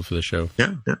we should build for the show.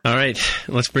 Yeah. All right.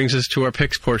 Let's bring us to our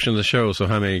picks portion of the show. So,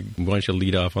 Jaime, why don't you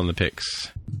lead off on the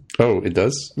picks? Oh, it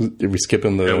does? Did we skip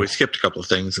in the... Yeah, we skipped a couple of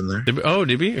things in there.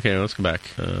 Did we? Okay, let's go back.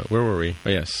 Where were we? Oh,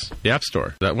 yes. The App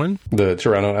Store. That one? The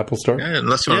Toronto Apple Store? Yeah,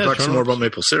 unless you want to talk some more about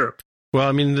maple syrup. Well,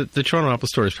 I mean, the Toronto Apple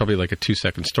Store is probably like a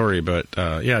 2-second story, but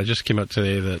it just came out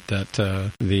today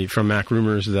that from Mac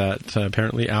Rumors that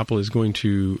apparently Apple is going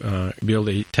to build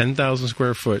a 10,000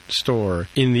 square foot store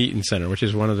in the Eaton Center, which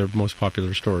is one of their most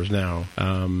popular stores now.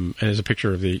 And there's a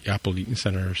picture of the Apple Eaton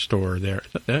Center store there.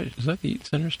 Is that the Eaton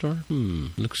Center store?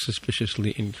 Looks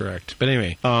suspiciously incorrect. But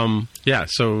anyway,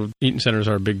 so Eaton Center is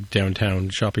our big downtown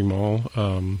shopping mall.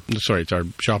 It's our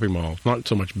shopping mall. Not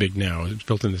so much big now. It was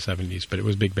built in the 70s, but it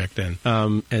was big back then.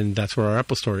 And that's where our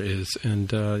Apple Store is.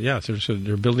 And so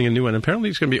they're building a new one. Apparently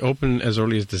it's going to be open as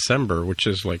early as December, which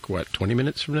is 20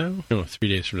 minutes from now? No, 3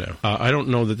 days from now. I don't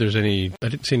know that there's I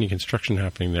didn't see any construction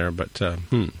happening there, but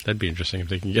that'd be interesting if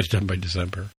they can get it done by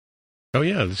December. Oh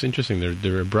yeah, it's interesting.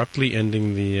 They're abruptly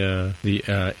ending the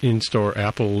in-store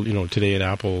Apple, today at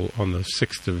Apple on the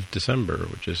 6th of December,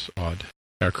 which is odd.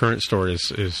 Our current store is,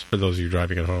 for those of you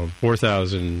driving at home,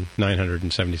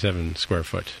 4,977 square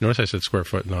foot. Notice I said square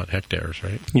foot, not hectares,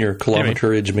 right? Your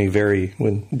kilometerage may vary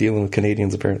when dealing with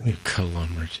Canadians, apparently.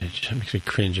 Kilometerage. That makes me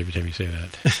cringe every time you say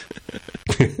that.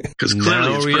 Because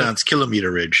clearly it's pronounced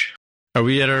kilometerage. Are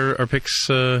we at our picks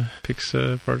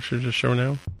part of the show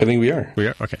now? I think we are. We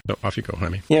are? Okay. So off you go,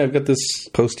 Jaime. Yeah, I've got this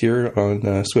post here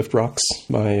on Swift Rocks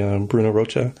by Bruno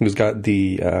Rocha, who's got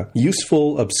the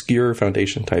useful, obscure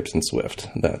foundation types in Swift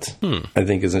that I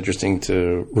think is interesting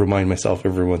to remind myself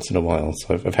every once in a while.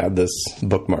 So I've had this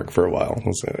bookmark for a while.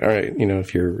 I'll say, all right,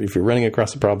 if you're running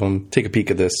across a problem, take a peek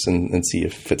at this and see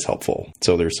if it's helpful.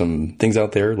 So there's some things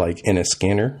out there like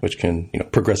NSScanner, which can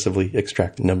progressively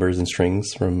extract numbers and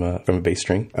strings from a base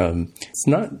string. It's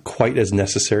not quite as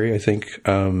necessary, I think,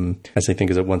 as I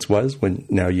think as it once was, when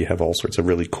now you have all sorts of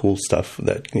really cool stuff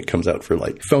that it comes out for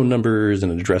like phone numbers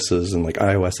and addresses, and like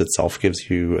iOS itself gives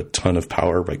you a ton of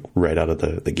power like right out of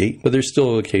the gate. But there's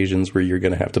still occasions where you're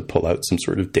going to have to pull out some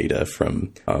sort of data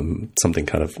from something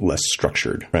kind of less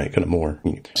structured, right? Kind of more.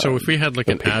 So if we had like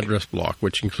an address block,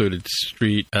 which included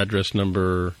street, address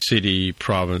number, city,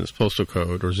 province, postal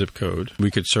code, or zip code, we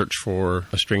could search for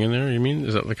a string in there, you mean?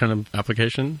 Is that the kind of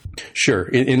application? Sure.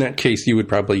 In that case, you would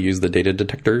probably use the data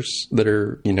detectors that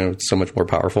are, so much more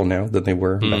powerful now than they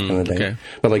were back in the day. Okay.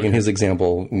 But like in his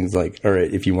example, he's like, all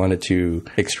right, if you wanted to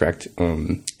extract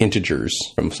integers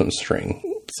from some string,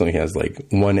 so he has like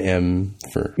 1M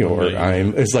for, or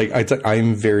I'm, it's like,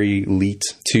 I'm very leet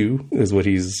 2 is what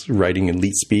he's writing in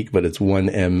leet speak, but it's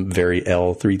 1M very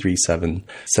L 337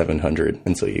 700.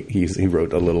 And so he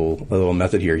wrote a little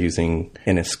method here using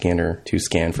NSScanner to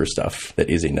scan for stuff that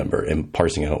is a number and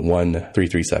parsing out 1,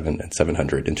 337, and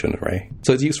 700 into an array.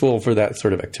 So it's useful for that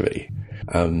sort of activity.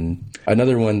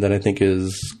 Another one that I think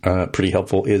is pretty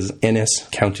helpful is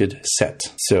NSCounted set.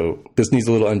 So this needs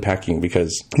a little unpacking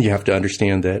because you have to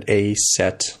understand that a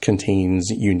set contains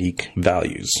unique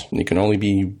values. It can only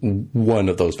be one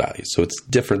of those values. So it's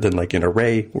different than like an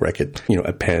array where I could,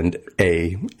 append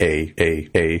A,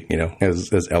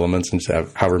 as elements and just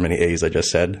have however many A's I just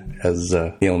said as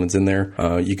the elements in there.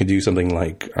 You can do something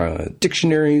like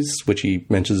dictionaries, which he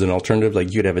mentions an alternative.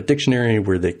 Like you could have a dictionary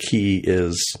where the key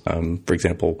is, for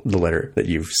example, the letter that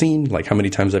you've seen, like how many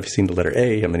times I've seen the letter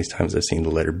A, how many times I've seen the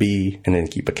letter B, and then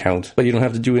keep a count. But you don't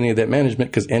have to do any of that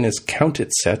management because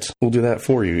NSCounted set will do that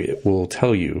for you. It will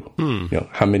tell you,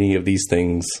 how many of these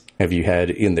things have you had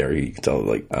in there. You can tell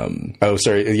like,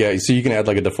 so you can add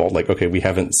like a default, like, okay, we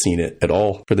haven't seen it at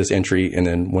all for this entry. And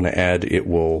then when I add, it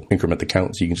will increment the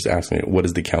count. So you can just ask me, what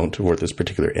is the count for this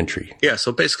particular entry? Yeah.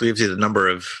 So basically it gives you the number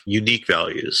of unique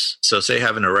values. So say you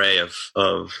have an array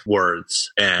of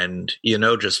words and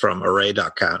just from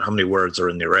array.count how many words are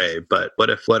in the array. But what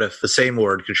if the same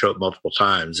word could show up multiple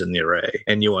times in the array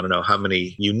and you want to know how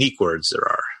many unique words there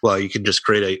are? Well, you can just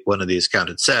create one of these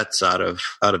counted sets out of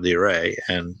the array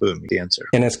and boom, the answer.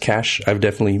 NSCache, I've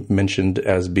definitely mentioned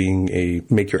as being a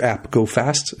make your app go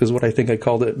fast is what I think I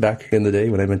called it back in the day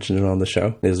when I mentioned it on the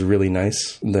show. It is really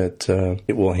nice that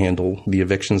it will handle the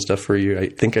eviction stuff for you. I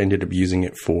think I ended up using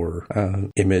it for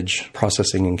image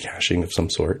processing and caching of some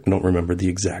sort. I don't remember the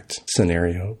exact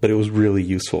scenario, but it was really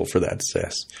useful for that.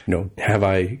 Have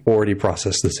I already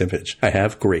processed this image? I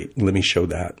have. Great. Let me show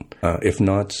that. If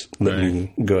not, let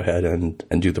me go ahead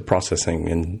and do the processing.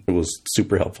 And it was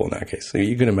super helpful in that case. So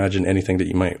you can imagine anything that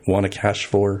you might want to cache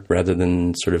for rather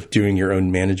than sort of doing your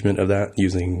own management of that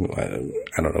using,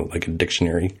 like a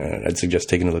dictionary. I'd suggest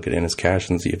taking a look at NSCache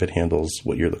and see if it handles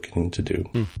what you're looking to do.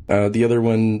 The other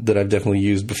one that I've definitely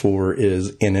used before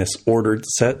is NSOrdered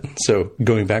set. So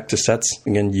going back to sets,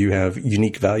 again, you have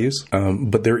unique values,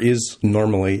 but there is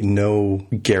normally no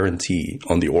guarantee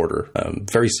on the order.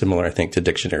 Very similar, I think, to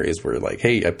dictionaries where like,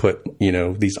 hey, I put,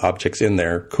 these objects in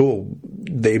there. Cool.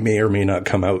 They may or may not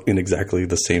come out in exactly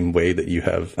the same way that you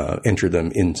have entered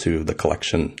them into the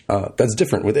collection. That's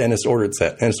different with NSOrdered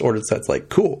set. NSOrdered set's like,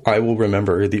 cool, I will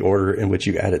remember the order in which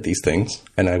you added these things,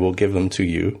 and I will give them to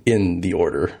you in the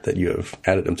order that you have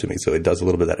added them to me. So it does a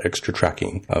little bit of that extra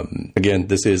tracking. Again,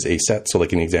 this is a set. So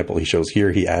like an example he shows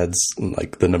here, he adds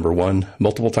like the number 1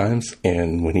 multiple times.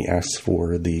 And when he asks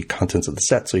for the contents of the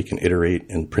set so he can iterate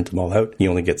and print them all out, he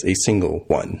only gets a single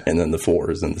 1 and then the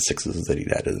 4s and the 6s that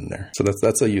he'd added in there. So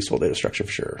that's a useful data structure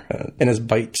for sure. And as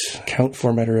byte count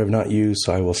formatter I've not used,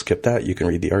 so I will skip that. You can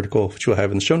read the article, which we'll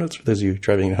have in the show notes for those of you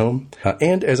driving at home.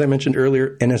 And as I mentioned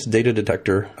earlier, NS Data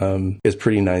Detector is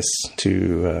pretty nice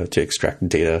to extract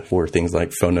data for things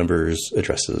like phone numbers,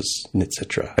 addresses,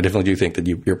 etc. I definitely do think that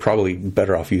you're probably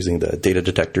better off using the data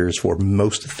detectors for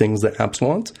most things that apps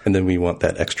want. And then we want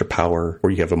that extra power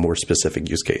where you have a more specific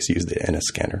use case, use the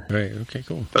NSScanner. Right. Okay,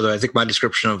 cool. By the way, I think my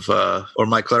description of, or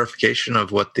my clarification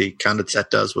of what the counted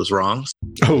set does was wrong.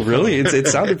 Oh, really? It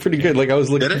sounded pretty good. Like I was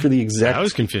looking for the exact I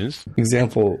was confused.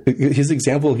 example. His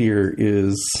example here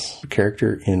is a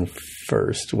character in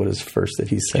first. What is first that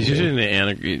he's sending? He's using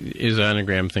the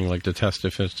anagram thing, like to test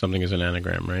if something is an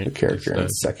anagram, right? The character in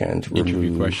second.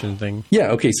 Interview question thing.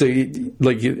 Yeah, okay. So,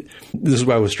 this is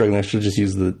why I was struggling. I should just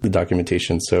use the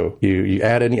documentation. So, you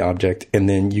add any object, and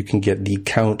then you can get the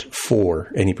count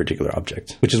for any particular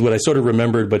object, which is what I sort of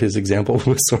remembered, but his example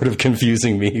was sort of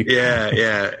confusing me.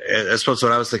 Yeah. I suppose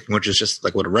what I was thinking, which is just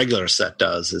like what a regular set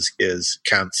does, is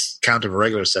count of a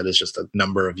regular set is just a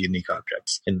number of unique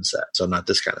objects in the set. So not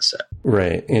this kind of set.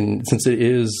 Right. And since it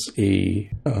is an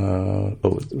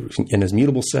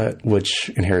mutable set, which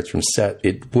inherits from set,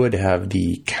 it would have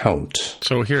the count.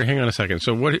 So here, hang on a second.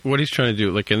 So what he's trying to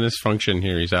do, like in this function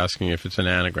here, he's asking if it's an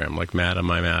anagram, like madam,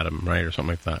 I'm Adam, right? Or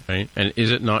something like that, right? And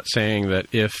is it not saying that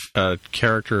if a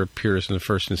character appears in the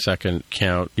first and second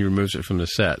count, he removes it from the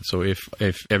set? So if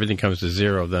everything comes to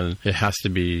 0, then it has to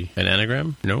be an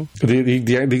anagram? No?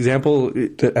 The example,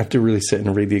 I have to really sit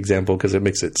and read the example because it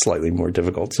makes it slightly more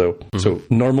difficult. So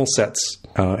normal sets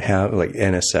have, like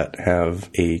in a set, have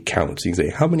a count. So you can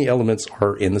say how many elements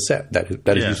are in the set.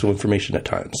 That is useful information at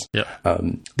times. Yeah.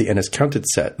 The NS counted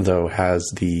set, though, has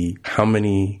the how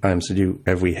many times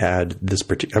have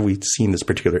we seen this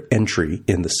particular entry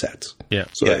in the set. Yeah.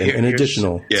 So an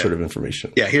additional sort of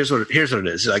information. Yeah. Here's what it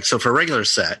is. Like, so for a regular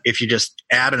set, if you just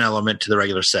add an element to the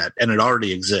regular set and it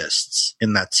already exists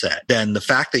in that set, then the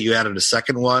fact that you added a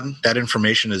second one, that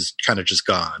information is kind of just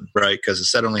gone, right? Because the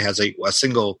set only has a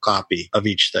single copy of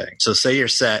each thing. So say your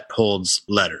set holds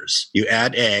letters. You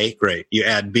add A, great. You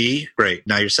add B, great.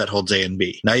 Now your set holds A and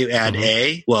B. Now you add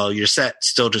A, well, your set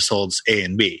still just holds A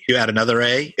and B. You add another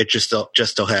A, it just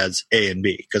still has A and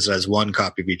B because it has one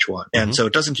copy of each one. And so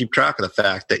it doesn't keep track of the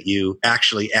fact that you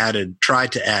actually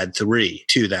tried to add 3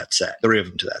 to that set, 3 of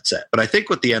them to that set. But I think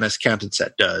what the NS counted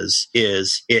set does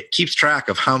is it keeps track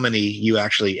of how many you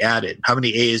actually added. How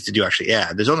many A's did you actually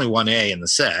add? There's only one A in the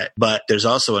set, but there's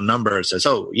also a number that says,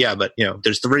 oh, yeah, but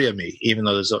there's 3 of me, even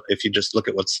though if you just look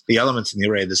at what's the elements in the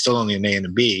array, there's still only an A and a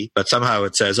B, but somehow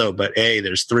it says, oh, but A,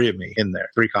 there's 3 of me in there,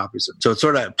 3 copies of them. So it's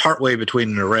sort of partway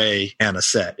between an array and a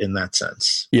set in that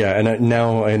sense. Yeah, and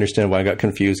now I understand why I got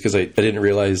confused because I didn't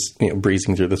realize,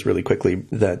 breezing through this really quickly,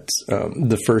 that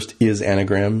the first is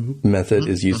anagram method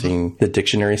is using the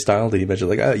dictionary style that you mentioned,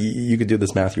 like, you could do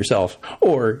this math yourself,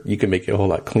 or you can make it a whole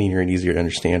lot cleaner and easier to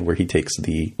understand where he takes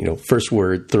the first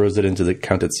word, throws it into the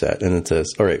counted set, and it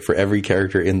says, all right, for every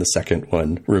character in the second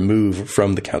one, remove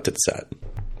from the counted set.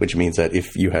 Which means that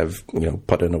if you have,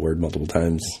 put in a word multiple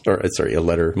times, a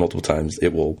letter multiple times,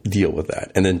 it will deal with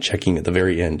that. And then checking at the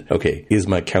very end, okay, is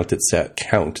my counted set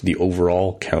count, the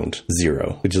overall count,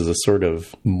 0? Which is a sort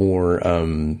of more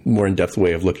in-depth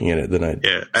way of looking at it than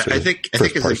I think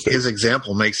his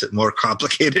example makes it more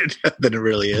complicated than it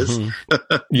really is.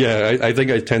 Yeah, I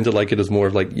think I tend to like it as more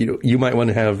of like, you might want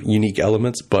to have unique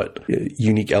elements, but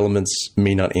unique elements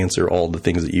may not answer all the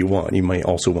things that you want. You might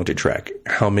also want to track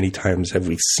how many times have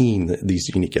we seen these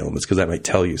unique elements, because that might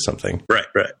tell you something. Right.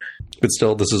 But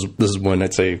still, this is one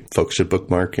I'd say folks should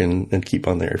bookmark and keep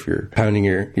on there if you're pounding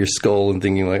your skull and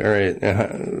thinking like, all right,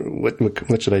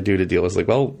 what should I do to deal with? It's like,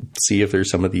 well, see if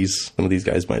there's some of these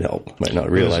guys might help. Might not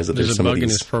realize that there's some of these. There's a bug in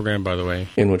this program, by the way.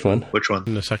 In which one? Which one?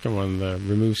 In the second one, the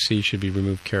remove C should be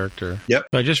remove character. Yep.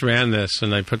 So I just ran this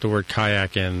and I put the word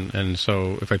kayak in, and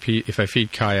so if I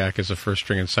feed kayak as a first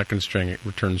string and second string, it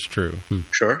returns true.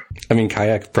 Sure. I mean,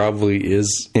 kayak probably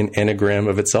is an anagram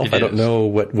of itself. I don't know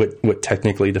what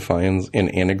technically defines an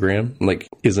anagram. Like,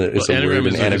 is a word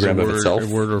an anagram of itself? A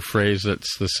word or phrase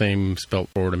that's the same spelt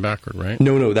forward and backward, right?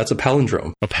 No, that's a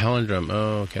palindrome. A palindrome.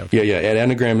 Oh, okay. Yeah. An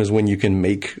anagram is when you can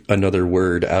make another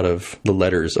word out of the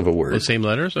letters of a word. The same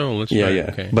letters? Oh, let's try. Yeah.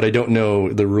 Okay. But I don't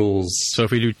know the rules. So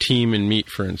if we do team and meat,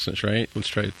 for instance, right? Let's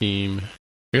try team.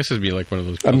 I guess it'd be like one of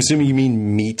those. I'm assuming you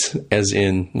mean meat as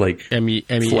in like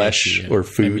flesh or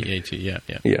food. M-E-A-T, yeah.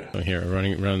 So here,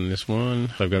 running this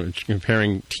one. So I've got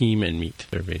comparing team and meat.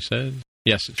 Everybody says.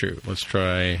 Yes, true. Let's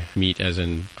try meet as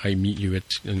in I meet you at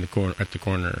the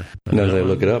corner. Now that I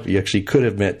look it up, you actually could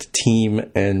have meant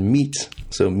team and meet.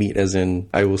 So meet as in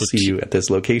I will see you at this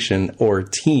location, or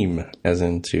team as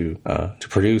in to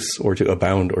produce or to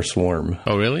abound or swarm.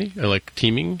 Oh, really? Like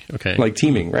teaming? Okay. Like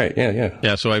teaming, right? Yeah.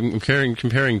 Yeah. So I'm comparing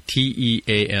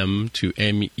TEAM to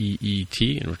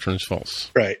MEET, and returns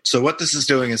false. Right. So what this is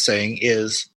doing is saying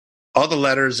is all the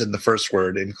letters in the first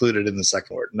word included in the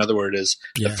second word. Another word is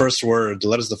the first word. The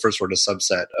letters of the first word is a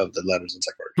subset of the letters in the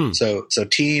second word. So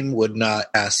team would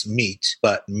not pass meet,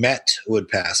 but met would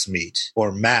pass meet,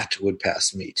 or Matt would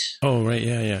pass meet. Oh, right.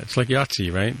 Yeah. It's like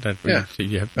Yahtzee, right?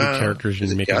 You have characters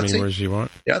and make as many words as you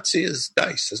want. Yahtzee is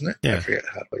dice, isn't it? Yeah. I forget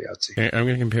how to play Yahtzee. I'm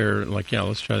going to compare,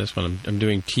 let's try this one. I'm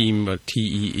doing team,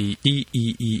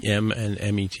 T-E-E-M and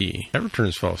M-E-T. That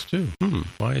returns false, too.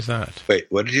 Why is that? Wait,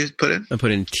 what did you put in? I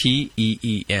put in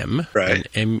T-E-E-M and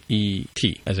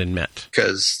M-E-T, as in met.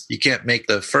 Because you can't make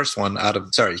the first one out of...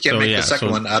 Sorry, you can't make the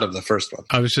second one out of the first one.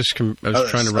 I was trying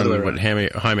to run what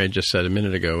Jaime just said a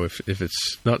minute ago. If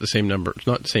it's not the same number, it's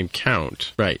not the same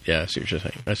count. Right, yeah, I see what you're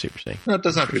saying. No, it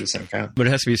does not be the same count. But it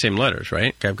has to be the same letters,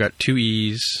 right? I've got 2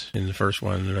 E's in the first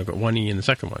one, and I've got 1 E in the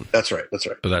second one. That's right.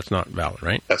 So that's not valid,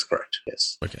 right? That's correct,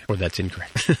 yes. Okay, or that's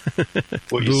incorrect.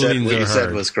 What you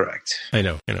said was correct. I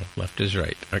know. Left is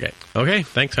right. Okay,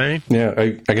 thanks, Jaime. Yeah,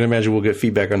 I can imagine we'll get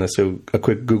feedback on this. So a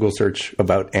quick Google search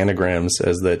about anagrams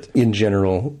says that in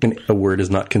general, a word is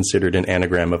not considered an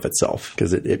anagram of itself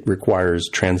because it requires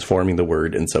transforming the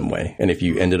word in some way. And if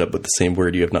you ended up with the same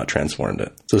word, you have not transformed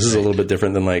it. So this is a little bit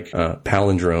different than like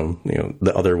palindrome,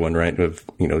 the other one, right? Of,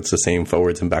 it's the same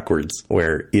forwards and backwards,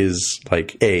 where is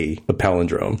like a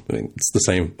palindrome. I mean, it's the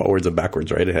same forwards and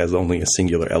backwards, right? It has only a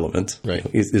singular element. Right.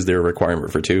 Is there a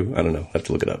requirement for 2? I don't know. I have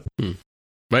to look it up.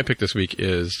 My pick this week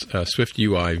is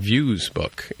SwiftUI Views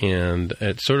book, and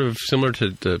it's sort of similar to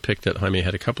the pick that Jaime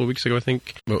had a couple of weeks ago, I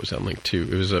think. What was that linked to?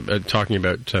 It was talking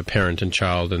about parent and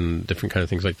child and different kind of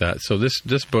things like that. So this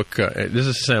book, this is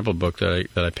a sample book that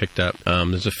I picked up.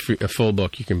 There's a full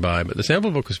book you can buy, but the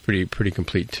sample book was pretty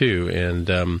complete too,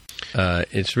 and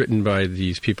it's written by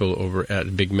these people over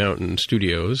at Big Mountain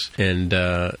Studios, and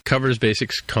covers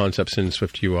basic concepts in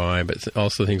SwiftUI, but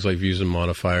also things like views and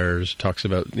modifiers. Talks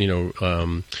about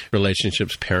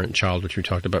relationships, parent-child, which we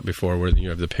talked about before, where you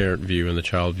have the parent view and the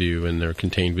child view, and they're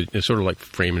contained. It's sort of like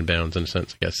frame and bounds in a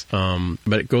sense, I guess.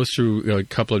 But it goes through a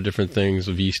couple of different things: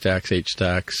 V-stacks,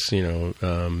 H-stacks,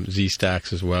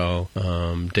 Z-stacks as well,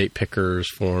 date pickers,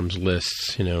 forms,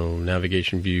 lists,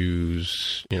 navigation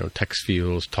views, text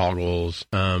fields, toggles,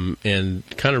 and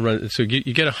kind of run. So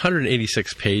you get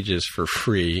 186 pages for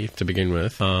free to begin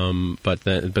with, but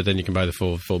then you can buy the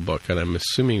full book. And I'm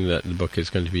assuming that the book is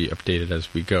going to be updated as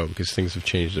we go because things have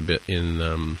changed a bit in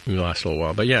the last little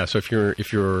while. But yeah, so if you're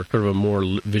sort of a more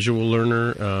visual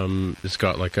learner, it's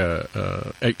got like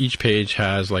each page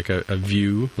has like a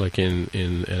view, like in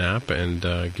an app, and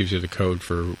gives you the code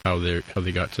for how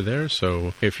they got to there.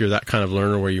 So if you're that kind of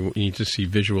learner where you need to see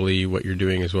visually what you're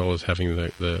doing as well as having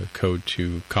the code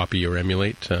to copy or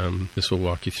emulate, this will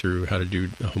walk you through how to do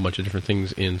a whole bunch of different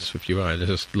things in SwiftUI.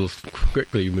 There's a little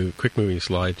quick moving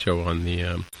slideshow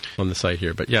on the site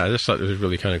here. But yeah, I just thought it was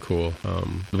really kind of cool.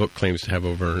 The book claims to have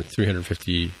over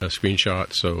 350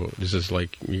 screenshots, so this is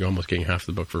like you're almost getting half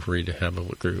the book for free to have a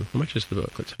look through. How much is the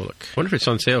book? Let's have a look. I wonder if it's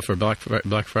on sale for Black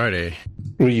Friday.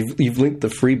 Well, you've linked the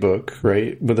free book,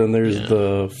 right? But then there's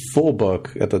the full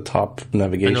book at the top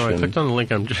navigation. I know. I clicked on the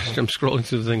link. I'm scrolling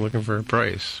through the thing looking for a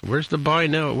price. Where's the buy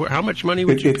now? How much money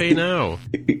would you pay now?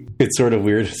 It's sort of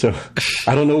weird. So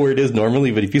I don't know where it is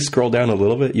normally, but if you scroll down a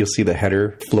little bit, you'll see the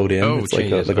header float in. It's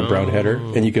like a brown header,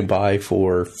 and you can buy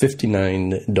for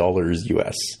 $59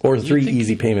 US or 3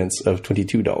 easy payments of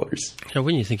 $22. Now,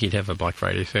 wouldn't you think he'd have a Black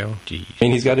Friday sale? Jeez.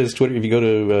 And he's got his Twitter. If you go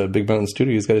to Big Mountain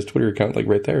Studio, he's got his Twitter account like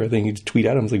right there. I think he'd tweet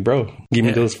at him. It's like, bro, give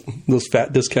me those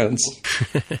fat discounts.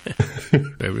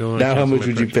 Now, how much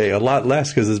would you pay? A lot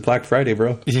less because it's Black Friday,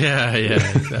 bro. Yeah,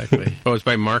 exactly. It's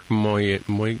by Mark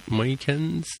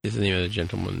Moykins is the name of the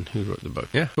gentleman who wrote the book.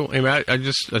 Yeah, cool. Anyway,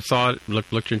 I thought it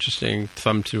looked interesting.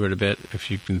 Thumbed through it a bit. If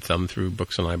you can thumb through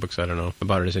books on iBooks, I don't know. I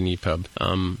bought it as an EPUB.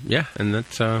 And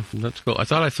that's cool. I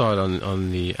thought I saw it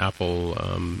on the Apple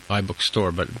iBook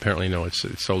store, but apparently no, it's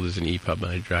sold as an EPUB,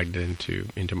 and I dragged it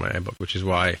into my iBook, which is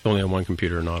why it's only on one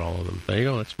computer, not all of them. There you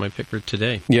go. That's my pick for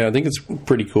today. Yeah, I think it's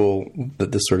pretty cool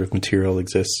that this sort of material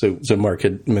exists. So Mark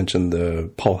had mentioned the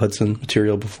Paul Hudson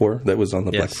material before that was on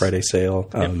the Black Friday sale.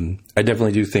 I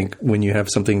definitely do think when you have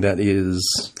something that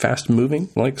is fast moving,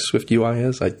 like SwiftUI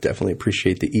is, I definitely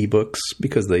appreciate the ebooks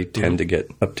because they tend to get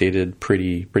updated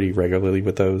pretty regularly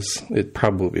with those. It'd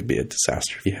probably be a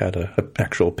disaster if you had an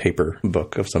actual paper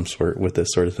book of some sort with this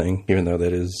sort of thing, even though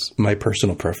that is my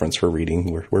personal preference for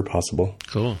reading where possible.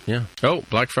 Cool, yeah. Oh,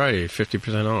 Black Friday,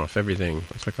 50% off everything.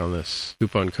 I'll click on this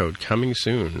coupon code coming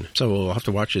soon. So we'll have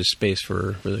to watch his space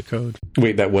for the code.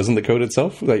 Wait, that wasn't the code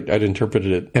itself? I'd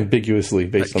interpreted it ambiguously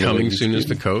based on coming soon is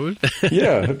the code?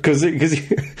 Yeah, because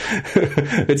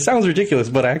it sounds ridiculous,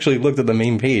 but I actually looked at the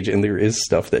main page and there is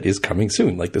stuff that is coming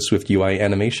soon, like the Swift UI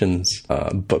animations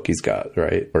book he's got,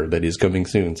 right? Or that is coming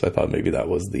soon. So I thought maybe that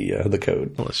was the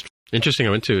code. Well, it's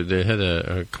interesting. They had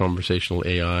a conversational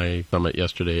AI summit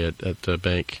yesterday at the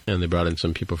bank, and they brought in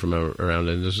some people from around.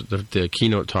 And the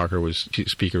keynote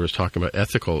speaker was talking about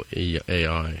ethical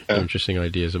AI. Interesting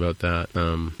ideas about that.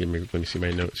 Let me see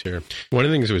my notes here. One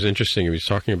of the things that was interesting, he was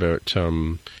talking about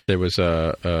there was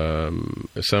a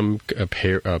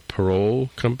parole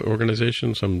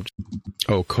organization,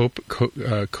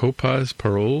 COPA's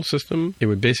parole system. It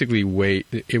would basically wait.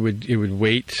 It would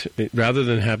wait rather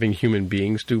than having human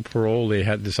beings do parole. They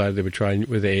had decided they would try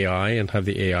with AI and have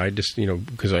the AI just,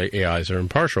 because AIs are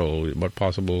impartial, what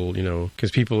possible, because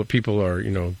people are,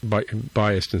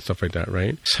 biased and stuff like that,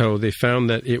 right? So they found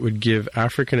that it would give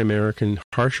African American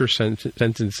harsher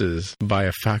sentences by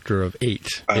a factor of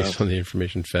 8 based on the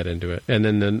information fed into it. And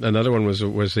then another one was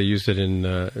they used it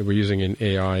we're using an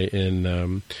AI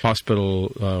in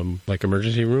hospital, like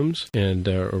emergency rooms and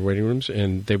or waiting rooms,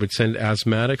 and they would send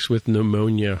asthmatics with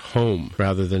pneumonia home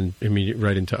rather than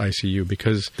right into ICU,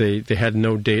 because they had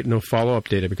no follow-up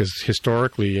data, because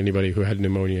historically anybody who had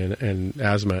pneumonia and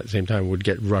asthma at the same time would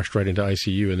get rushed right into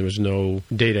ICU, and there was no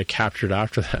data captured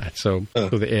after that. So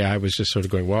the AI was just sort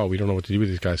of going, wow, we don't know what to do with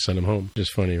these guys, send them home.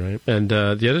 Just funny, right? And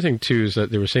the other thing too is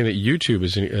that they were saying that YouTube,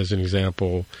 as an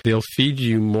example, they'll feed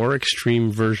you more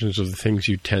extreme versions of the things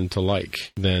you tend to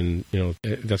like than,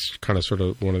 that's kind of sort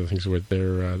of one of the things where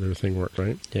their thing works,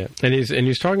 right? Yeah. And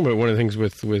he's talking about one of the things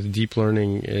with deep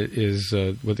learning is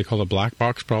what they call a black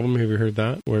box problem. Have you heard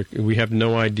that? Where we have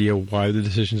no idea why the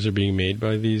decisions are being made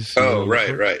by these.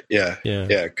 Right. Yeah.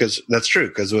 Because that's true.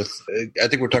 Because I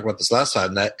think we were talking about this last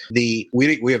time, that we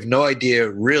have no idea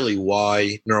really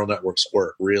why neural networks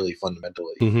work really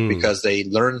fundamentally, because they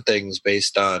learn things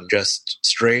based on just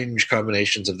strange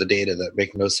combinations of the data that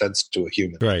make no sense to a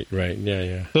human. Right.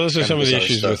 Yeah. So those are some of the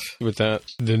issues with that.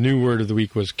 The new word of the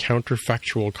week was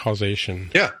counterfactual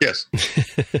causation. Yeah. Yes.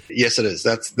 Yes, it is.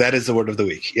 That is the word of the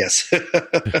week. Yes.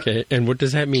 Okay. And what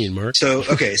does that mean, Mark? So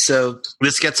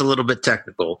this gets a little bit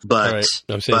technical, but right.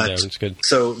 I'm sitting down. It's good.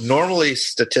 So normally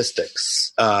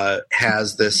statistics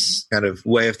has this kind of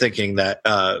way of thinking that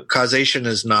causation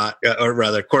is not, or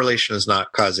rather correlation is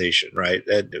not causation, right?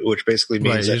 Which basically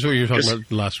means that's what you were talking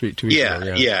about last week, 2 weeks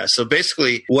ago. Yeah. So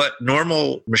basically what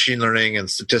normal machine learning and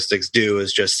statistics do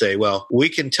is just say, well, we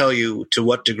can tell you to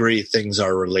what degree things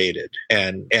are related,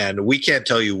 and we can't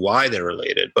tell you why they're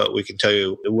related, but we can tell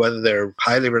you whether they're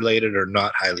highly related or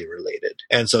not highly related.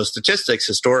 And so statistics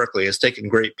historically has taken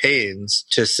great pains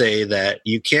to say that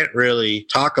you can't really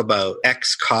talk about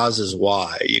X causes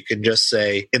Y. You can just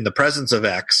say in the presence of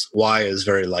X, Y is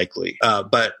very likely.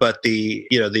 But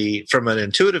from an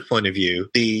intuitive point of view,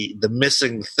 the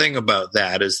missing thing about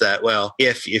that is that, well,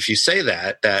 if you say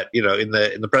that in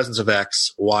the presence of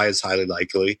X, Y is highly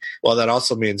likely, well, that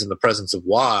also means in the presence of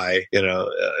Y,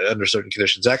 under certain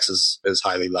conditions, X is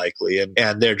highly likely,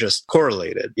 and they're just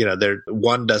correlated.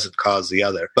 One doesn't cause the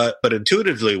other. But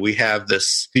intuitively, we have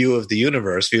this view of the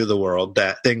universe, view of the world,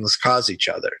 that things cause each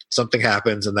other. Something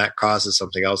happens, and that causes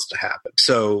something else to happen.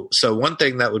 So one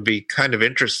thing that would be kind of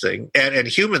interesting, and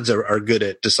humans are good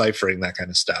at deciphering that kind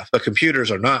of stuff, but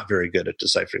computers are not very good at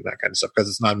deciphering that kind of stuff because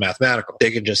it's not mathematical.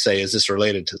 They can just say, is this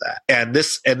related to that? And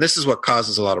this is what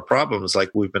causes a lot of problems, like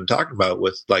we've been talking about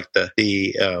with like the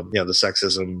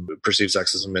sexism, perceived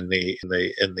sexism in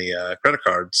the credit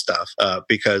card stuff,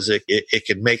 because it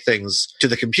can make things to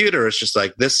the computer. It's just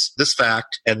like this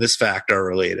fact and this fact are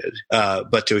related,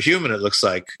 but to a human it looks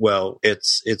like, well,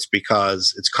 it's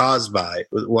because it's caused by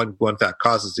one fact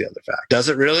causes the other fact. Does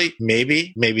it really?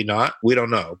 Maybe not. We don't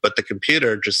know. But the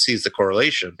computer just sees the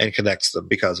correlation and connects them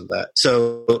because of that.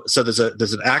 So there's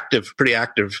an pretty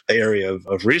active area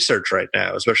of research right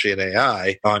now, especially in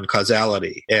AI, on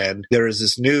causality. And there is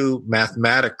this new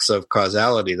mathematics of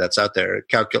causality that's out there,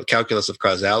 calculus of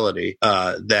causality,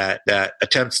 that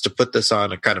attempts to put this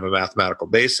on a kind of a mathematical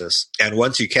basis. And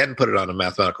once you can put it on a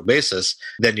mathematical basis,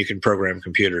 then you can program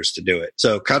computers to do it.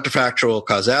 So counterfactual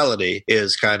causality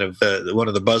is kind of one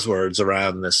of the buzzwords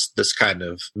around this kind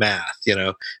of math,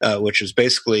 which is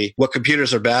basically what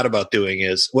computers are bad about doing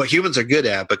is what humans are good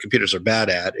at, but computers are bad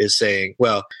at is saying,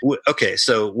 well, okay,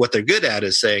 so what they're good at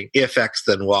is saying if X,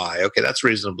 then Y. Okay, that's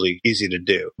reasonably easy to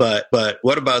do. But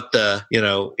what about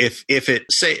if it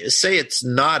say say it's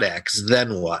not X,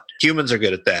 then what? Humans are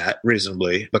good at that,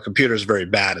 reasonably, but computers are very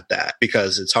bad at that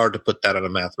because it's hard to put that on a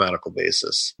mathematical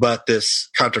basis. But this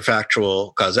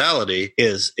counterfactual causality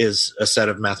is a set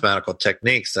of mathematical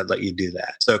techniques that let you do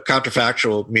that. So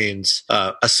counterfactual means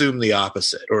assume the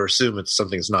opposite, or assume it's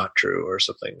something's not true or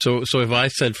something. So if I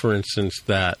said, for instance,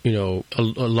 that, you know, a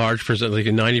large percent, like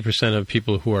 90% of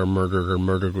people who are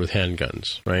murdered with handguns,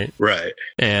 right? Right.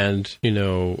 And, you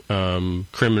know,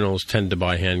 criminals tend to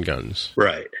buy handguns.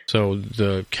 Right. So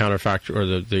the counterfactual, or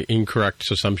the incorrect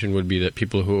assumption would be that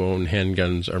people who own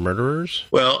handguns are murderers?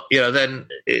 Well, you know, then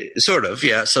sort of,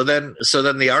 yeah. So then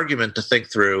the argument to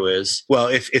think through is, well,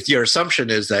 if your assumption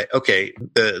is that, okay,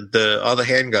 all the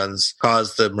handguns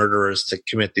cause the murderers to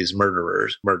commit these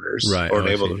murders, right, or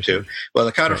enable them to. Well,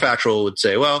 the counterfactual would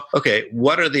say, well, okay,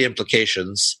 what are the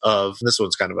implications of, this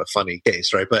one's kind of a funny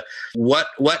case, right? But what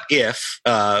if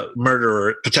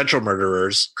potential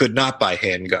murderers could not buy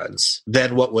handguns?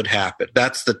 Then what would happen?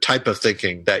 That's the type of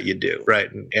thinking that you do, right?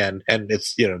 And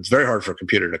it's, you know, it's very hard for a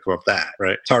computer to come up with that,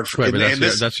 right? It's hard for, right, but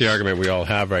that's the argument we all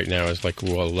have right now is like,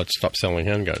 well, let's stop selling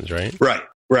handguns, right?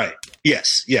 Right.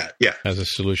 Yes. Yeah. As a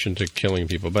solution to killing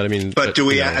people. But I mean, do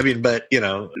we, you know, I mean, but, you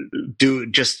know,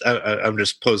 I'm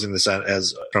just posing this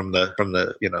as from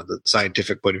the, you know, the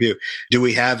scientific point of view. Do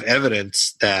we have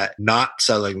evidence that not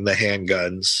selling the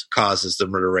handguns causes the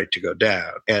murder rate to go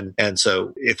down? And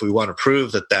so if we want to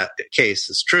prove that case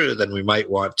is true, then we might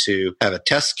want to have a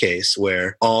test case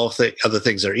where all other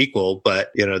things are equal,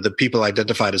 but, you know, the people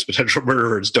identified as potential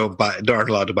murderers aren't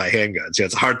allowed to buy handguns. Yeah,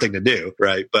 it's a hard thing to do,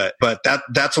 right? But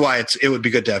that's why it would be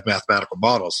good to have mathematical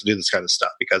models to do this kind of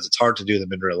stuff, because it's hard to do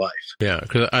them in real life. Yeah,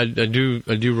 because I do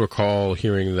recall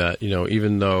hearing that, you know,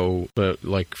 even though,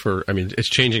 it's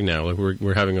changing now. Like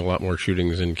we're having a lot more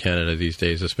shootings in Canada these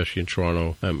days, especially in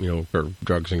Toronto, you know, for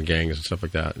drugs and gangs and stuff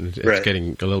like that. And it's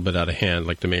getting a little bit out of hand,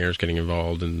 like the mayor's getting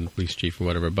involved and the police chief and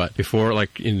whatever. But before,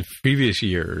 like in previous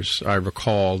years, I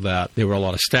recall that there were a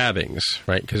lot of stabbings,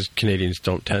 right? Because Canadians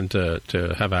don't tend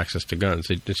to have access to guns.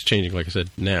 It's changing, like I said,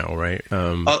 now, right?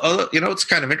 Although, you know, it's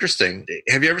kind of interesting.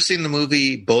 Have you ever seen the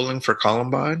movie Bowling for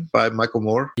Columbine by Michael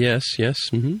Moore? Yes.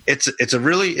 Mm-hmm. It's a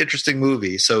really interesting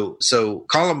movie. So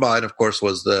Columbine, of course,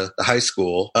 was the high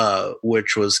school,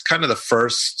 which was kind of the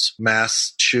first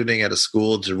mass shooting at a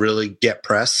school to really get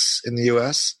press in the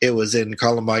U.S. It was in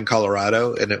Columbine,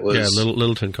 Colorado, and it was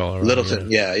Littleton, Colorado.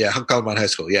 Columbine High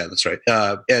School. Yeah, that's right.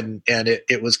 And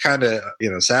it was kind of,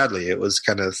 you know, sadly, it was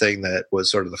kind of the thing that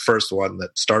was sort of the first one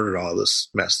that started all this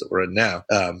mess that we're in now.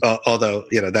 Although,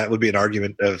 you know, that would be an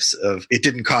argument of it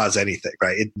didn't cause anything,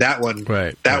 right? That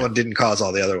one didn't cause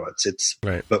all the other ones.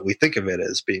 But we think of it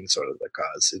as being sort of the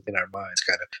cause in our minds,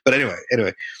 kind of. But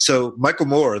anyway, so Michael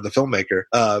Moore, the filmmaker,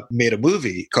 made a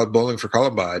movie called Bowling for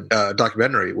Columbine,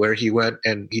 documentary, where he went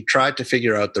and he tried to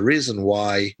figure out the reason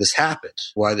why this happened,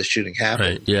 why the shooting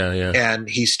happened. Right. Yeah. And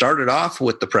he started off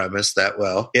with the premise that,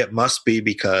 well, it must be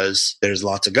because there's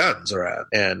lots of guns around,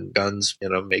 and guns, you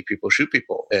know, make people shoot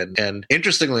people. And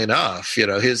interestingly enough, you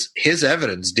know, his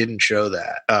evidence didn't show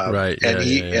that.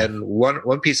 And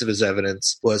one piece of his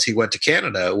evidence was he went to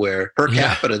Canada, where per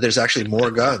capita there's actually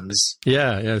more guns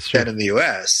that's true, than in the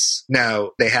U.S.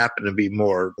 Now, they happen to be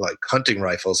more like hunting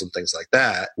rifles and things like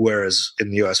that, whereas in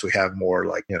the U.S. we have more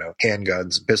like, you know,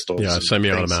 handguns and pistols. Yeah,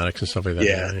 semi-automatics and stuff like that.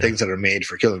 Yeah, things that are made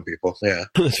for killing people. Yeah.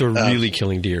 So really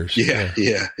killing deers.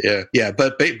 Yeah.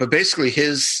 But basically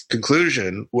his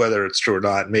conclusion, whether it's true or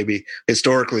not, maybe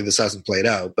historically this hasn't played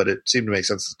out, but it seemed to make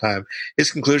sense at the time.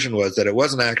 His conclusion was that it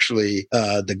wasn't actually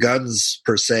the guns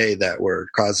per se that were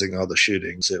causing all the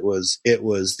shootings. It was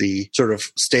the sort of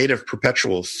state of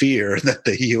perpetual fear that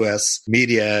the U.S.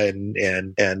 media and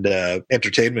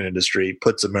entertainment industry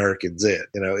puts Americans in.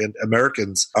 You know,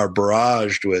 Americans are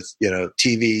barraged with, you know,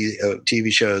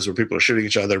 TV shows where people are shooting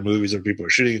each other, movies where people are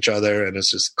shooting each other, and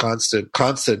it's just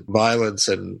constant violence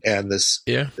and this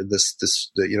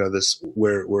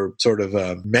we're sort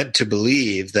of meant to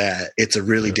believe that it's a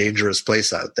really dangerous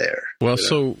place out there. Well, you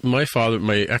know? So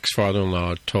my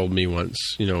ex-father-in-law told me once,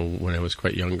 you know, when I was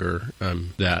quite younger,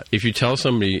 that if you tell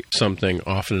somebody something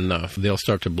often enough, they'll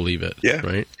start to believe it. Yeah.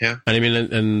 Right? Yeah. And I mean,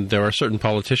 and there are certain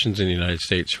politicians in the United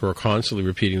States who are constantly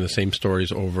repeating the same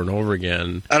stories over and over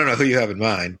again. I don't know who you have in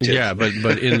mind. Tim. Yeah, but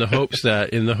in the hopes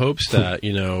that,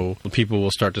 you know, people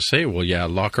will start to say, well, yeah,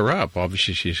 lock her up.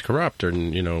 Obviously she's corrupt,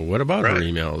 and, you know, what about her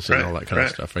emails and all that kind of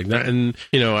stuff like that. And,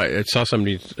 you know, I saw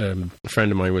somebody, a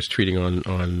friend of mine was tweeting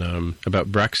on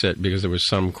about Brexit because there was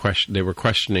some question. They were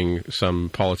questioning some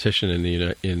politician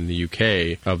in the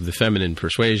UK of the feminine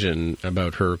persuasion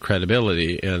about her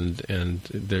credibility, and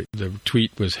the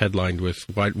tweet was headlined with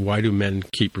why do men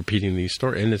keep repeating these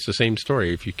stories? And it's the same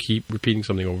story. If you keep repeating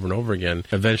something over and over again,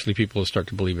 eventually people will start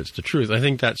to believe it's the truth. I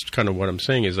think that's kind of what I'm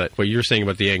saying, is that what you're saying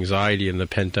about the anxiety and the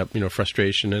pent up,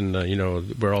 frustration, and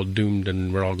we're all doomed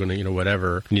and we're all going to,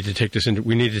 whatever. We need to take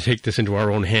this into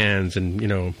our own hands and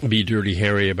be Dirty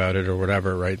Harry about it or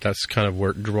whatever, right? That's kind of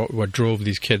what drove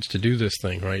these kids to do this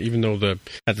thing, right? Even though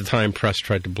at the time press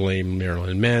tried to blame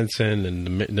Marilyn Manson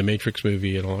and the Matrix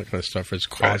movie and all that kind of stuff as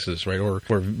causes, right? Or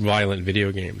violent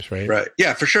video games, right? Right.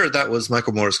 Yeah, for sure. That was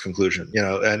Michael Moore's conclusion.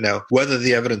 And now whether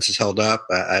the evidence is held up,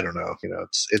 I don't know.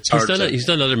 It's hard. He's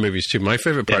done other movies too. My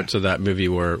favorite parts of that movie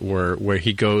were where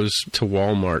he goes to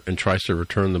Walmart and tries to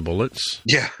return the bullets.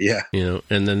 Yeah.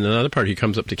 And then another part, he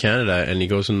comes up to Canada and he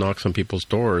goes and knocks on people's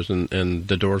doors, and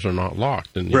the doors are not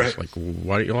locked. And he's like,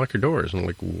 "Why don't you lock your doors?" And I'm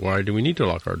like, "Why do we need to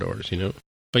lock our doors?"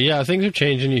 But yeah, things are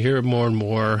changing. You hear more and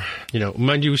more.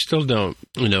 Mind you, we still don't.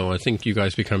 I think you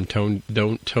guys become tone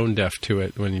deaf to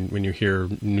it when you hear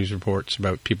news reports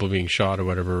about people being shot or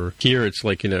whatever. Here, it's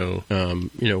like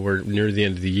we're near the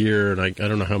end of the year, and I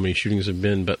don't know how many shootings have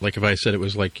been, but like if I said it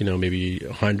was like maybe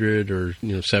 100 or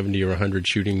 70 or 100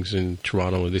 shootings in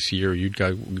Toronto this year, you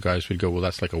guys would go, well,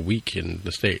 that's like a week in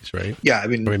the States, right? Yeah, I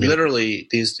mean, literally,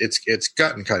 it's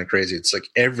gotten kind of crazy. It's like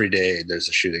every day there's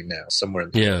a shooting now somewhere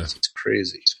in the US. It's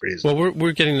crazy. It's crazy. Well,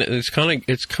 we're getting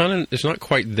it's not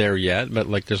quite there yet, but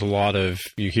like there's a lot of,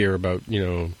 you hear about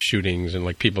shootings and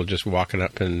like people just walking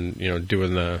up and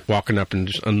walking up and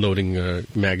just unloading a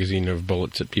magazine of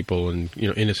bullets at people, and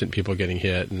innocent people getting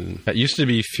hit, and that used to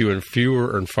be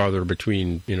fewer and farther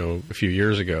between a few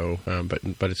years ago,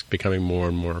 but it's becoming more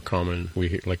and more common.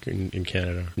 We like in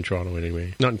Canada, in Toronto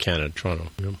anyway, not in Canada, Toronto.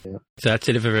 Yeah. That's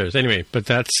it if it is. Anyway, but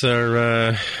that's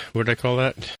our what did I call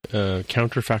that?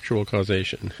 Counterfactual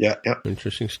causation. Yeah.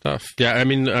 Interesting stuff. Yeah, I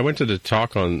mean, I went to the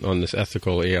talk on this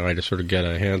ethical AI to sort of get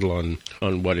a handle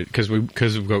on what it,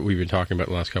 because of what we've been talking about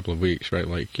the last couple of weeks, right?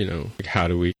 Like, like how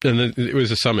do we? And then it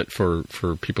was a summit for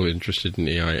people interested in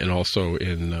AI and also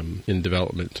in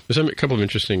development. There's a couple of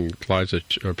interesting slides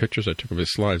or pictures I took of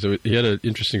his slides. He had an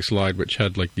interesting slide which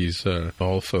had like these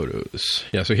ball photos.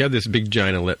 Yeah, so he had this big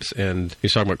giant ellipse, and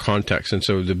he's talking about context. And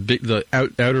so the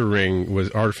outer ring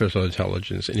was artificial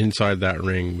intelligence, and inside that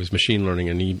ring was machine learning,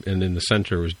 and in the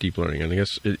center was deep learning. And I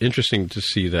guess it's interesting to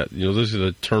see that those are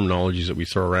the terminologies that we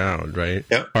throw around, right?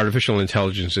 Yeah. Artificial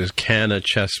intelligence is, can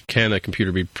a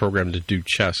computer be programmed to do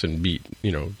chess and beat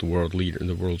the world leader,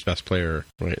 the world's best player,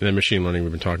 right? And then machine learning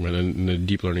we've been talking about, and the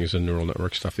deep learning is the neural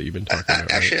network stuff that you've been talking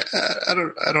about. Actually,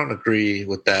 right? I don't agree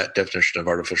with that definition of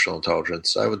artificial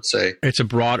intelligence. I would say it's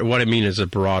what I mean is a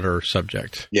broader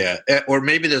subject. Yeah, or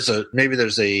maybe there's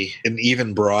an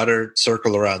even broader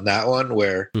circle around that one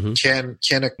where can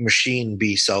a machine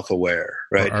be self-aware,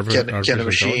 right? Can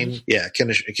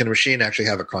a machine actually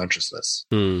have a consciousness?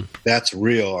 That's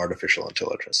real artificial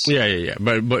intelligence. Yeah.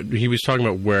 But he was talking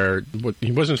about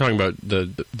he wasn't talking about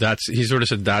he sort of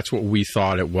said that's what we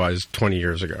thought it was 20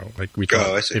 years ago. Like we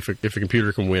thought if a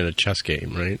computer can win a chess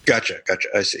game, right? Gotcha.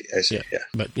 I see. Yeah.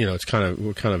 But it's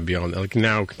we're kind of beyond that. Like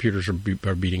now computers are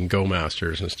beating Go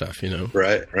masters and stuff,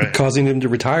 Right. Causing him to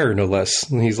retire, no less.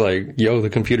 And he's like, "Yo, the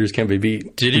computers can't be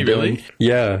beat." Did he really?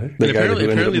 Yeah, the guy who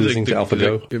ended up losing to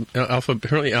AlphaGo.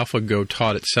 Apparently, AlphaGo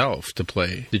taught itself to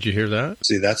play. Did you hear that?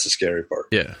 See, that's the scary part.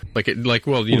 Yeah, it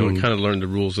kind of learned the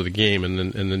rules of the game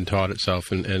and then taught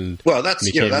itself and well,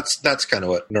 that's kind of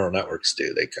what neural networks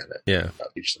do. They kind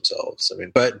of teach themselves. I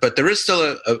mean, but there is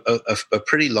still a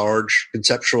pretty large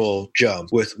conceptual jump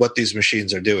with what these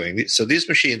machines are doing. So these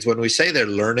machines, when we say they're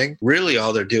learning, really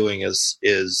all they're doing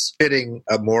is fitting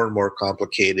a more and more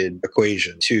complicated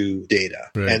equation to data,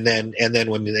 right. and then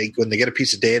when they get a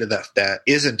piece of data that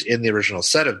isn't in the original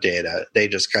set of data, they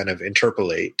just kind of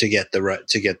interpolate to get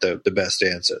the best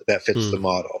answer that fits the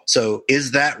model. So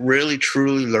is that really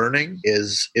truly learning?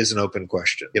 Is an open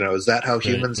question. Is that how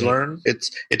humans learn?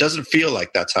 It doesn't feel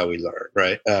like that's how we learn,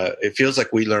 right? It feels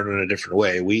like we learn in a different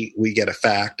way. We get a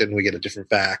fact and we get a different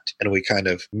fact, and we kind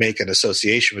of make an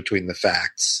association between the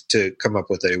facts to come up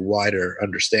with a wider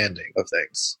understanding of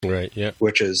things. Right. Yeah.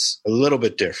 Which is a little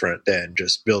bit different than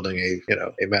just just building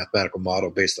a mathematical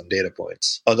model based on data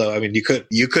points. Although, I mean,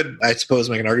 you could, I suppose,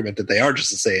 make an argument that they are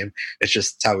just the same. It's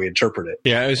just how we interpret it.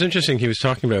 Yeah, it was interesting. He was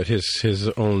talking about his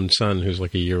own son, who's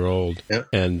like a year old,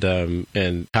 and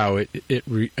how it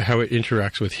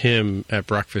interacts with him at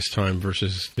breakfast time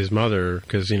versus his mother,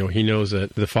 because he knows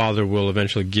that the father will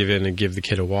eventually give in and give the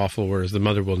kid a waffle, whereas the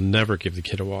mother will never give the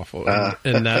kid a waffle,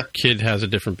 and that kid has a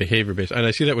different behavior base. And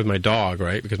I see that with my dog,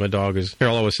 right? Because my dog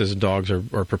Carol always says dogs are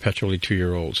perpetually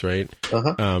 2-year-olds, right?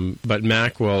 But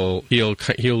Mac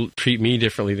he'll treat me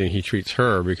differently than he treats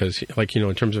her, because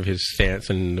in terms of his stance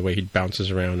and the way he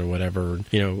bounces around and whatever,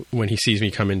 when he sees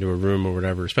me come into a room or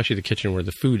whatever, especially the kitchen where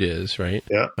the food is, right?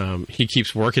 Yeah. He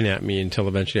keeps working at me until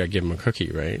eventually I give him a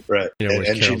cookie, right? Right.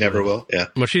 And she never will. Yeah.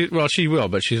 Well, she will,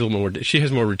 but she's a little more. She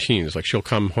has more routines. Like she'll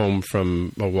come home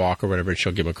from a walk or whatever, and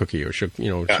she'll give him a cookie, or she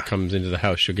comes into the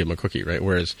house, she'll give him a cookie, right?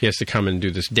 Whereas he has to come and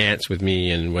do this dance with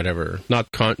me and whatever.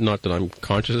 Not that I'm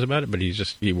conscious about it, but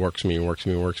he works me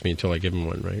until I give him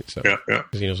one, right? So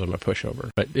because he knows I'm a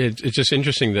pushover. But it's just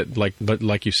interesting that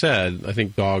like you said, I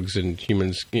think dogs and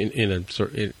humans in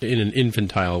an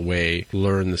infantile way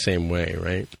learn the same way,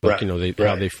 right?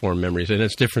 How they form memories, and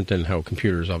it's different than how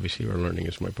computers obviously are learning.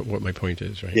 Is what my point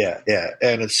is, right? Yeah,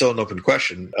 and it's still an open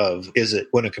question of is it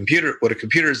what a computer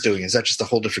is doing, is that just a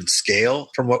whole different scale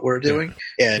from what we're doing?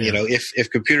 And if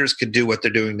computers could do what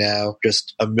they're doing now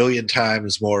just a million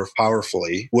times more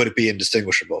powerfully, would it be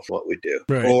indistinguishable from what we do?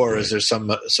 Right, or is there some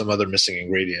other missing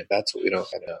ingredient? That's what we don't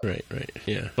know. Right.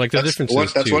 Yeah. Like the difference.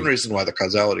 That's one reason why the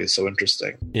causality is so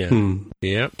interesting. Yeah.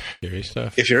 Yep. Scary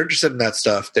stuff. If you're interested in that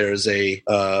stuff, there's a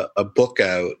book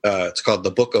out. It's called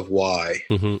The Book of Why.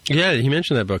 Mm-hmm. Yeah, he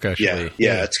mentioned that book actually.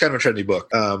 Yeah. It's kind of a trendy book.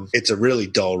 It's a really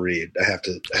dull read. I have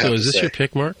to. So is this your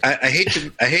pick, Mark? I hate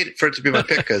for it to be my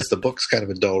pick because the book's kind of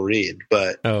a dull read,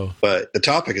 but the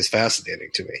topic is fascinating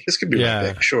to me. This could be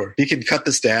my pick, sure. You can cut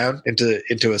this down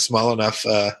into a small enough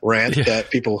rant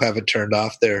that people haven't turned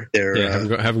off their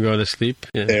haven't gone to sleep.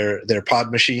 Yeah. Their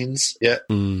pod machines yet.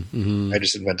 Mm-hmm. I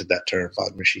just invented that term,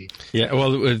 pod machine. Yeah,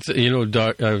 well, it's,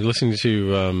 I was listening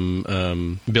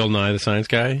to Bill Nye, the Science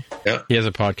Guy. Yeah, he has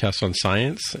a podcast on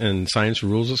science, and Science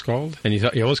Rules it's called, and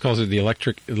he always calls it the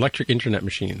electric internet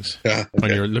machines. Yeah,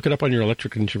 okay. Look it up on your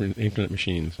electric internet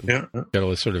machines. Yeah, got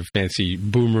all this sort of fancy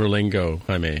boomer lingo,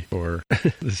 or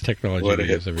this technology. What a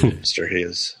hipster he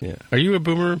is. Yeah, are you a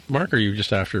boomer, Mark? Or are you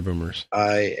just after boomers?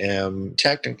 I am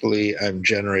technically I'm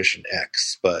Generation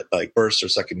X, but like first or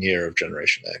second year of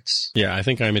Generation X. Yeah, I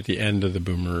think I'm at the end of the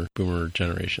boomer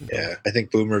generation. Yeah, I think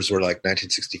boomers were like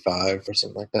 1965 or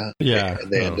something like that. Yeah,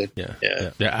 and they ended. Yeah,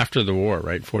 after the war,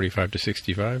 right? 45 to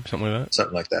 65, something like that.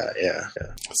 Something like that. Yeah.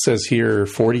 It says here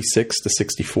 46 to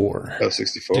 64. Oh,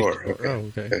 64.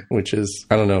 Okay. Which is,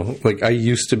 I don't know. Like I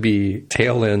used to be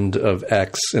tail end of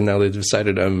X, and now they've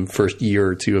decided I'm first year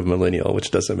or two of millennial,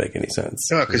 which doesn't make any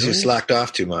sense. No, because you slacked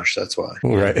off too much. That's why.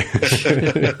 Right.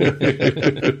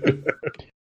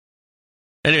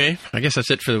 Anyway, I guess that's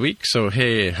it for the week. So,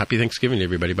 hey, happy Thanksgiving to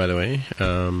everybody, by the way.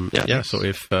 So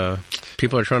if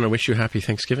people are trying to wish you happy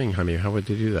Thanksgiving, Jaime, how would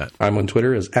they do that? I'm on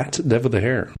Twitter as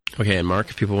 @DevWithTheHair. Okay, and Mark,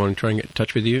 if people want to try and get in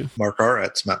touch with you? Mark R.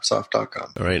 at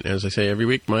smapsoft.com. All right, as I say every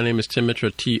week, my name is Tim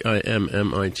Mitra,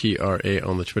 TIMMITRA.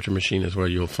 On the Twitter machine is where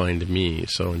you'll find me.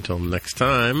 So until next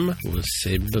time, we'll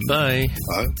say bye-bye.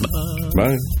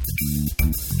 Bye.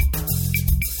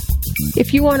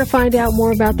 If you want to find out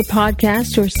more about the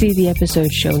podcast or see the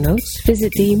episode show notes,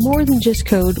 visit the More Than Just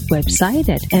Code website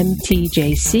at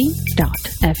mtjc.fm.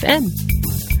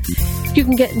 You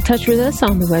can get in touch with us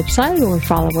on the website or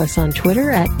follow us on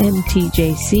Twitter at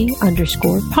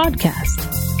mtjc_podcast.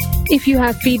 If you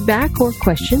have feedback or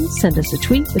questions, send us a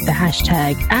tweet with the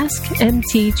hashtag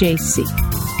AskMTJC.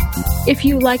 If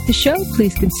you like the show,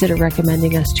 please consider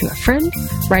recommending us to a friend,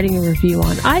 writing a review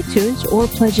on iTunes, or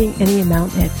pledging any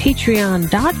amount at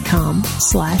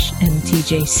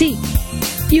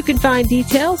patreon.com/mtjc. You can find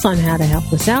details on how to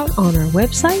help us out on our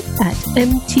website at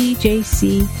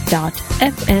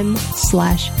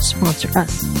mtjc.fm/sponsor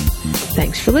us.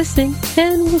 Thanks for listening,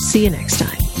 and we'll see you next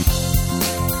time.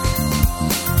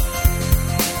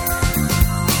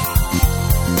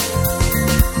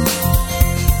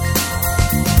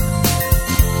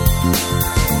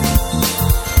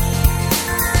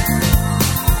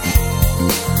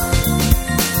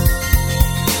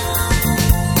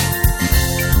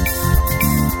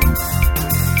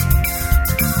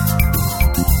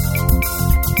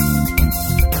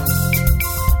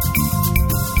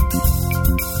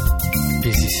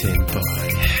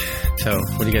 So,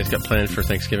 what do you guys got planned for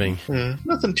Thanksgiving?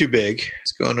 Nothing too big.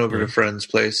 Just going over to a friend's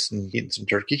place and eating some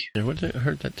turkey. Yeah, I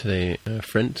heard that today.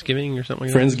 Friendsgiving or something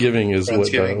like that? Friendsgiving is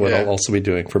what I'll also be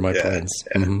doing for my plans.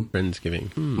 Yeah. Mm-hmm.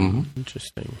 Friendsgiving.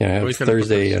 Interesting. Yeah, I have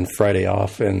Thursday and Friday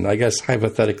off, and I guess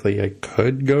hypothetically I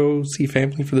could go see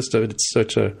family for this stuff.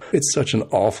 It's such an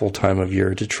awful time of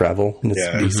year to travel, and it's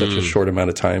be such a short amount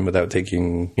of time without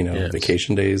taking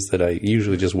vacation days that I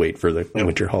usually just wait for the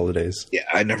winter holidays. Yeah,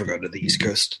 I never go to the East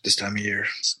Coast this time of year.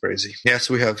 It's crazy. Yeah,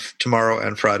 so we have tomorrow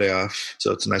and Friday off,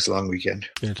 so it's a nice long weekend.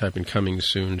 Yeah, type in coming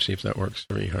soon, see if that works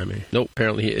for you, Jaime. Nope,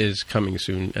 apparently it is coming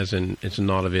soon, as in it's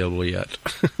not available yet.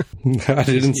 I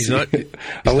didn't see it.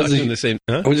 I was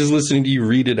just listening to you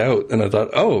read it out, and I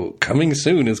thought, coming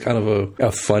soon is kind of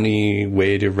a funny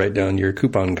way to write down your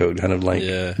coupon code, kind of like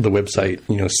the website,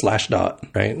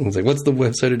 /dot, right? And it's like, what's the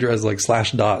website address? Like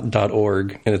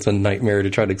 /dot.org, and it's a nightmare to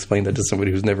try to explain that to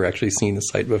somebody who's never actually seen the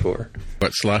site before.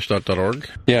 What, /dot.org?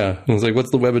 Yeah. And it's like,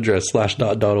 what's the web address?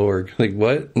 /dot.org. Like,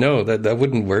 what? No, that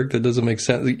wouldn't work. That doesn't make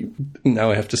sense.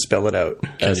 Now I have to spell it out.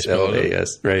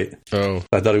 SLAS, right? Oh.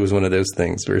 I thought it was one of those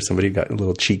things where somebody got a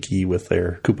little cheeky with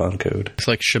their coupon code. It's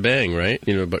like shebang, right?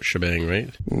 You know about shebang, right?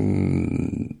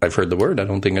 I've heard the word. I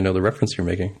don't think I know the reference you're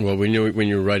making. Well, when you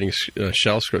were writing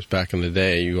shell scripts back in the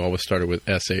day, you always started with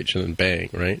SH and then bang,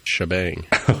 right? Shebang.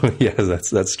 Yeah,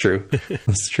 that's true.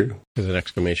 That's true. Because an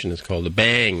exclamation is called a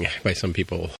bang by some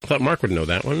people. I thought Mark would know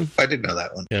that one. I did know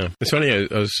that one. Yeah. It's funny,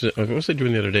 what was I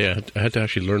doing the other day? I had to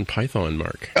actually learn Python,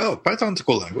 Mark. Oh, Python's a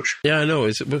cool language. Yeah, I know.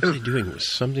 What was I doing? It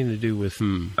was something to do with...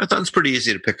 Python's pretty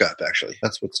easy to pick up, actually.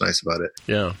 That's what's nice about it.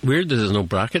 Yeah. Weird that there's no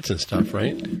brackets and stuff,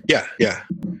 right? Yeah.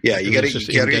 You got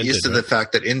to get used to the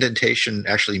fact that indentation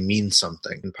actually means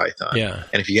something in Python. Yeah.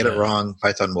 And if you get it wrong,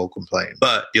 Python will complain.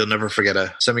 But you'll never forget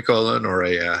a semicolon or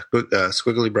a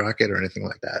squiggly bracket or anything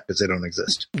like that, because they don't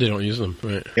exist. They don't use them,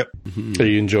 right? Yep. Mm-hmm. Are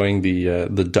you enjoying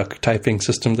the duck typing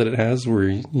system that it has, where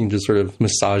you can just sort of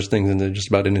massage things into just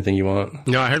about anything you want?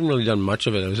 No, I hadn't really done much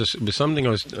of it. It was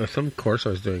something some course I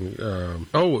was doing.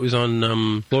 It was on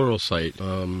Pluralsight.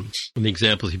 And the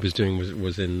examples he was doing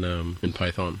was in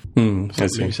Python. I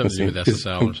see. Maybe something to do with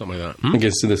SSL or something like that. I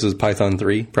guess this is Python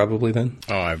 3, probably then.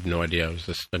 Oh, I have no idea.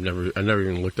 I never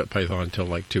even looked at Python until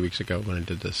like 2 weeks ago when I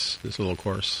did this little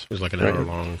course. It was like an hour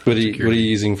long. What are you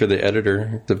using for the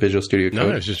editor, the Visual Studio Code?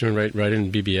 No, I was just doing right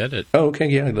in BBEdit. Oh, okay,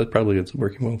 yeah, that probably is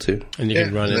working well too. And you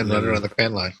can run it. And then run it on the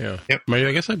command line. Yeah. Yep.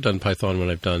 I guess I've done Python when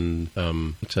I've done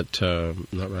what's that?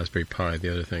 Not Raspberry Pi.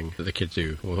 The other thing that the kids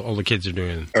do. Well, all the kids are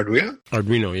doing.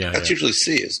 Arduino, yeah. That's usually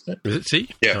C, isn't it? Is it C?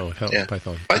 Yeah. Oh,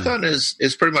 Python. Python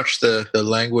is pretty much the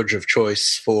language of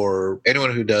choice for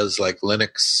anyone who does like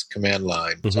Linux command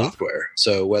line software.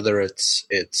 So whether it's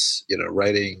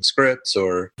writing scripts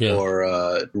or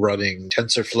running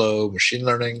TensorFlow machine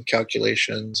learning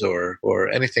calculations or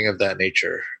anything of that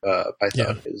nature,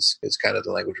 Python is kind of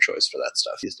the language of choice for that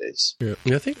stuff these days.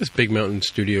 Yeah. I think this Big Mountain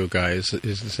Studio guy is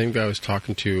the same guy I was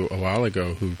talking to a while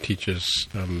ago who teaches.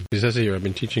 He says here, I've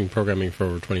been teaching programming for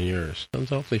over 20 years.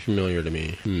 Sounds awfully familiar to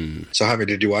me. So, Jaime,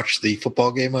 did you watch the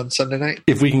football game on Sunday night?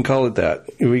 If we can call it that.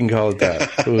 It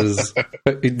was.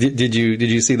 Did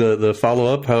you see the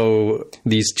follow up? How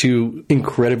these two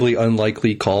incredibly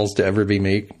unlikely calls to ever be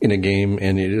made in a game,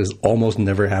 and it has almost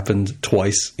never happened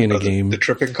twice in a game. The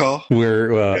tripping call,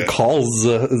 where calls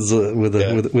with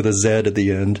a Z at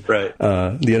the end. Right.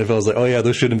 The NFL is like, oh yeah,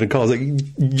 those shouldn't have been called. Like,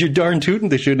 you're darn tootin',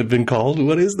 they shouldn't have been called.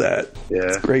 What is that? Yeah,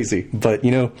 it's crazy. But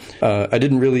I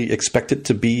didn't really expect it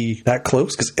to be that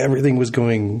close because everything was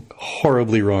going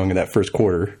horribly wrong in that first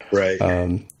quarter. Right.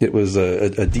 It was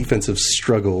a defensive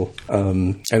struggle.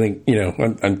 I think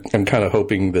I'm kind of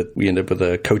hoping that we end up with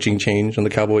a coaching change on the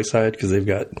Cowboys side because they've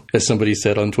got, as somebody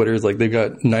said on Twitter, it's like they've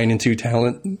got 9-2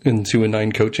 talent and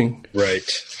 2-9 coaching. Right.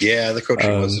 Yeah, the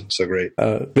coaching wasn't so great.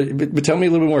 But tell me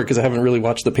a little bit more because I haven't really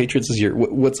watched the Patriots this year.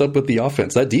 What's up with the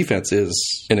offense? That defense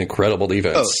is an incredible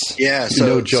defense. Oh, yeah. So,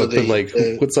 no joke, but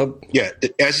what's up? Yeah,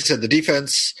 as you said, the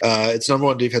defense, it's number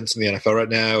one defense in the NFL right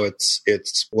now.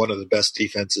 It's one of the best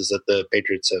defenses that the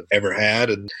Patriots have ever had,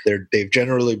 and they've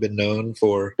generally been known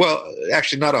for, well,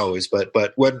 actually not always, but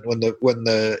when in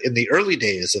the early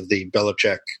days of the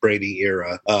Belichick Brady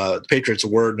era, the Patriots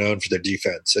were known for their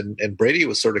defense, and Brady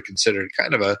was sort of considered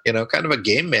kind of a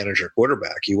game manager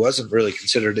quarterback. He wasn't really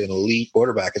considered an elite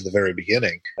quarterback at the very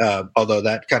beginning, although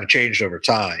that kind of changed over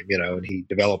time, and he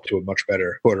developed to a much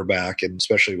better quarterback, and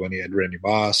especially when he had Randy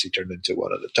Moss, he turned into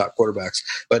one of the top quarterbacks.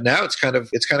 But now it's kind of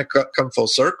come full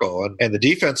circle. And the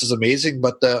defense is amazing,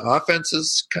 but the offense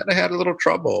has kind of had a little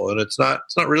trouble, and it's not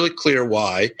really clear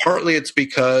why. Partly it's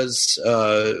because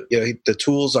the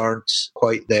tools aren't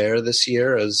quite there this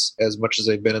year as much as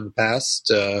they've been in the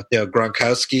past.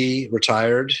 Gronkowski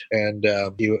retired, and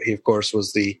he of course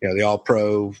was the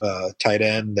All-Pro tight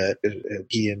end that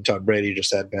he and Tom Brady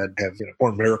just have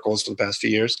performed miracles for the past few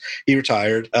years. He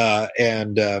retired,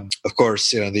 and of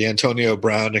course, the Antonio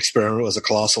Brown experiment was a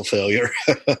colossal failure,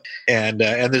 and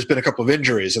there's been a couple of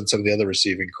injuries in some of the other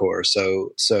receiving core.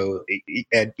 So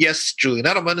and yes, Julian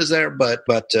Edelman is there, but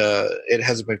it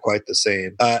hasn't been quite the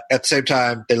same. At the same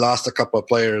time, they lost a couple of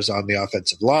players on the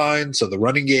offensive line, so the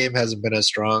running game hasn't been as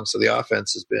strong. So the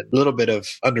offense has been a little bit of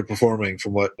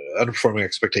underperforming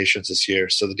expectations this year.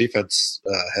 So the defense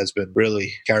has been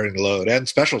really carrying the load, and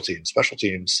special teams,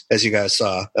 as you guys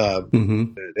saw,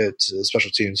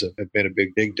 special teams have made a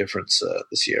big difference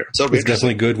this year. So it's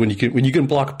definitely good when you can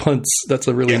block punts. That's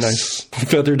a really nice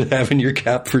feather to have in your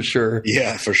cap for sure.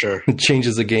 Yeah, for sure. It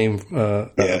changes the game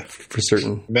for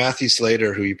certain. Matthew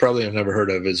Slater, who you probably have never heard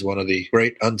of, is one of the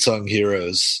great unsung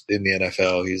heroes in the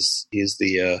NFL. He's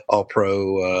the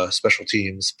All-Pro special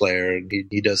teams player, and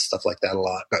he does stuff like that a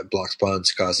lot. Blocks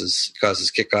punts, causes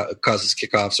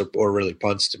kickoffs or really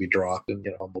punts to be dropped, and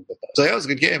humbled with that. So that was a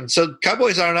good game. So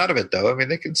Cowboys aren't out of it though. I mean,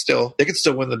 they can still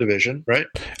win the division, right?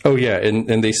 Oh yeah,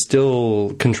 and they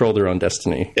still control their own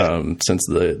destiny. Since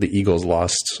the Eagles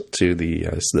lost to the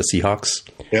Seahawks.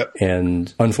 Yep.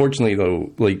 And unfortunately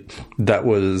though, that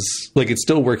was it's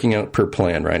still working out per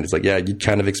plan, right? It's you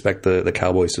kind of expect the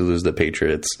Cowboys to lose the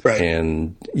Patriots, right?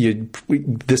 And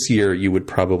this year you would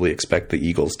probably expect the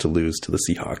Eagles to lose to the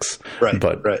Seahawks, right?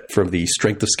 But from the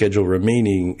strength of schedule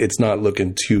remaining, it's not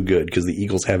looking too good because the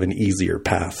Eagles have an easier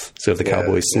path. So if the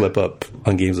Cowboys slip up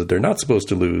on games that they're not supposed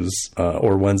to lose,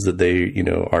 or ones that they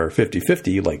are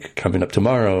 50-50, like coming up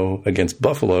tomorrow against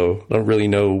Buffalo, I don't really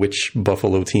know which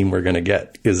Buffalo team we're going to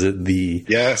get. Is it the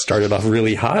started off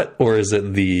really hot, or is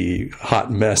it the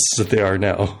hot mess that they are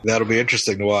now? That'll be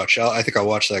interesting to watch. I think I'll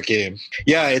watch that game.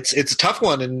 Yeah, it's a tough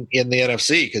one in the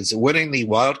NFC because winning the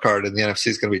wild card in the NFC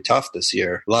is going to be tough this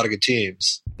year. A lot of good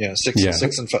teams.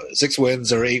 6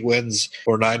 wins or 8 wins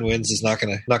or 9 wins is not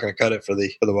going to cut it for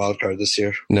the wild card this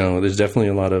year. No, there's definitely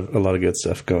a lot of good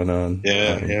stuff going on.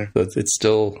 Yeah. But it's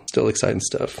still exciting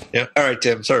stuff. Yeah. All right,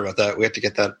 Tim. Sorry about that. We have to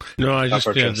get that. No, I just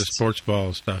the sports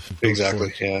ball stuff.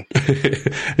 Exactly. Yeah.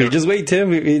 Just wait,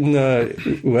 Tim. In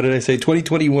what did I say?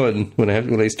 2021. When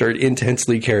I start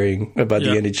intensely caring about the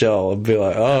NHL, I'll be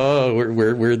like,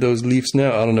 where are those Leafs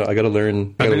now? I don't know. I got to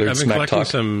learn. I've been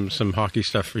collecting some hockey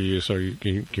stuff for you, so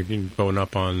you can bone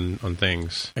up on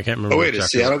things. I can't remember. Oh wait, is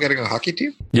Seattle getting a hockey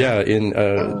team? Yeah, in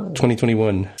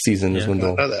 2021 season is when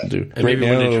they'll do. And right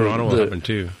now, Toronto will happen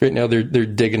too. Right now, they're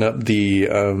digging up the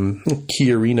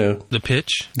Key Arena. The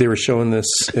pitch. They were showing this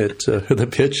at the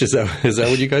pitch. Is that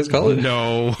what you guys call it?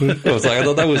 No. I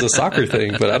thought that was a soccer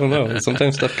thing, but I don't know.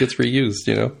 Sometimes stuff gets reused,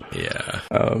 Yeah.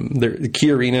 The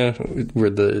Key Arena, where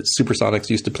the Supersonics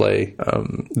used to play,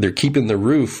 they're keeping the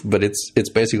roof, but it's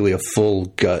basically a full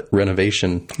gut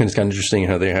renovation. And it's kind of interesting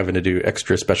how they're having to do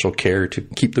extra special care to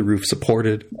keep the roof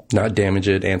supported, not damage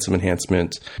it, and some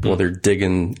enhancement while they're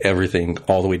digging everything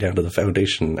all the way down to the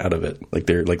foundation out of it. Like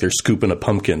they're scooping a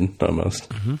pumpkin almost.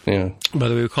 Mm-hmm. Yeah. By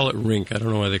the way, we call it rink. I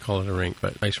don't know why they call it a rink,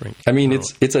 but ice rink. I mean,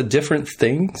 it's a different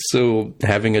thing. So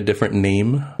having a different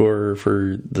name for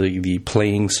the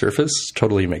playing surface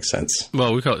totally makes sense.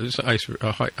 Well, we call it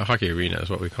a hockey arena is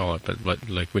what we call it. But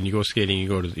like when you go skating, you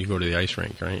go to the ice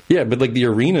rink, right? Yeah, but like the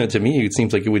arena to me, it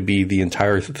seems like it would be the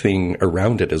entire thing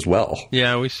around it as well.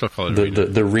 Yeah, we still call it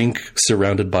the rink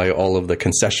surrounded by all of the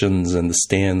concessions and the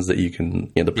stands that you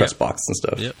can, the press box and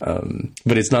stuff. Yep.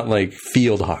 But it's not like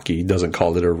field hockey doesn't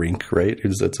call it a rink, right?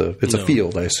 It's a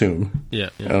field, I assume. Yeah.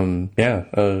 No,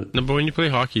 but when you play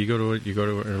hockey, you go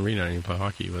to an arena and you play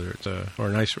hockey, whether it's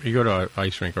you go to an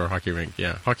ice rink or a hockey rink.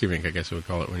 Yeah, hockey rink, I guess we would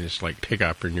call it when you just like pick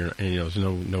up and there's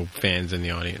no fans in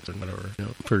the audience or whatever.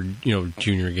 For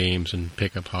junior games and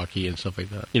pickup hockey and stuff like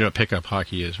that. You know what pickup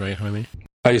hockey is, right, Jaime?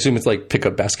 I assume it's like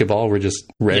pickup basketball where just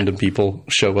random people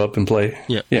show up and play.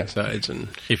 Yeah. Sides, and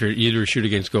if you're either shoot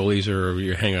against goalies or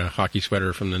you hang a hockey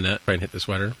sweater from the net, try and hit the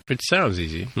sweater. It sounds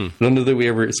easy. I don't know that we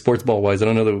ever, sports ball wise, I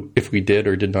don't know if we did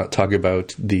or did not talk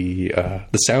about the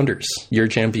Sounders, your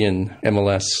champion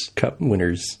MLS Cup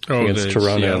winners against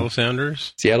Toronto.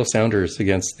 Seattle Sounders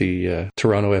against the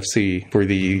Toronto FC for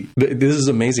this is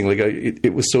amazing. Like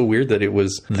it was so weird that it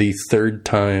was the third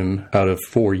time out of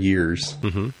 4 years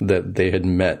that they had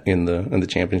met in the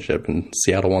championship, and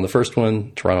Seattle won the first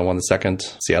one, Toronto won the second,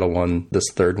 Seattle won this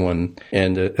third one.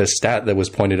 And a stat that was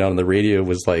pointed out on the radio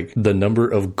was like the number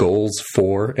of goals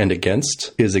for and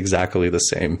against is exactly the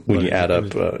same when you add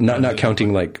up, not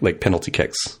counting like penalty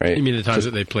kicks, right? You mean the times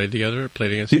that they played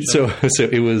against each other? So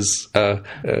it was, I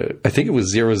think it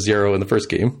was 0-0 in the first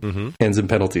game, ends in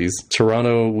penalties.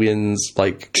 Toronto wins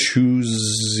like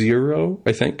 2-0,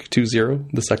 I think,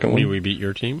 2-0, the second one. We beat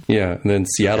your team? Yeah, and then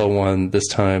Seattle won this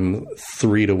time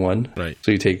 3-1. Right.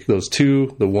 So you take those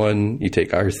 2, the 1, you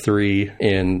take our 3,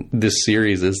 and this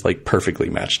series is like perfectly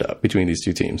matched up between these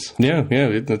two teams. Yeah,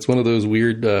 it's one of those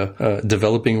weird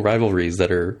developing rivalries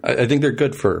that are, I think they're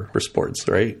good for sports,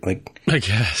 right? Like, I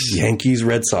guess. Yankees,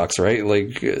 Red Sox, right?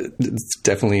 Like, it's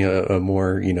definitely a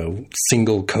more,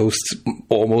 single coast,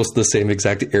 almost the same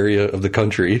exact area of the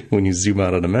country when you zoom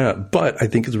out on a map. But I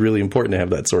think it's really important to have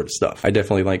that sort of stuff. I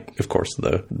definitely like, of course,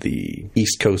 the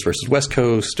East Coast versus West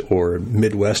Coast, or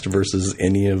Midwest versus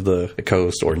any of the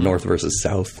coast, or North versus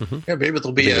South. Yeah, maybe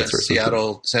there'll be a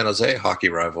Seattle-San Jose hockey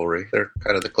rivalry. They're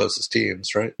kind of the closest teams,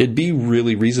 right? It'd be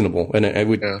really reasonable, and I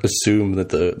would assume that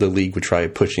the league would try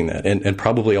pushing that, and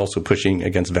probably also pushing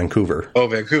against Vancouver. Oh,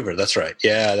 Vancouver, that's right.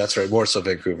 Yeah, that's right. More so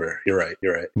Vancouver. You're right.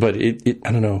 But it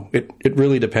I don't know. It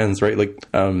really depends, right? Like,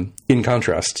 in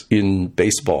contrast, in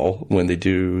baseball, when they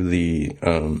do the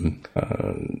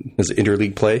as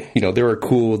interleague play, there are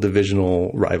cool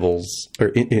divisional rivals or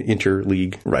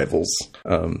interleague rivals.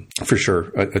 For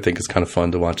sure, I think it's kind of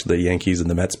fun to watch the Yankees and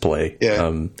the Mets play.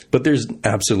 Yeah. But there's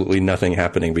absolutely nothing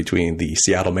happening between the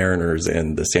Seattle Mariners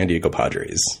and the San Diego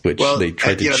Padres, which they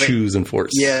tried to choose and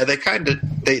force. Yeah, they kind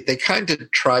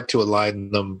of tried to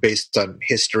align them based on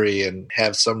history and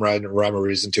have some rhyme or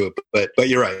reason to it. But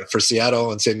you're right. For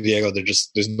Seattle and San Diego,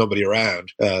 there's nobody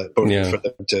around for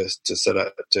them to set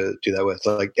up to do that with.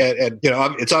 Like, and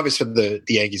it's obvious for the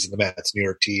Yankees and the Mets, New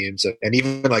York teams, and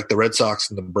even like the Red Sox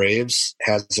and the Braves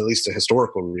has at least a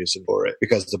historical reason for it,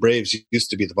 because the Braves used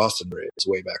to be the Boston Braves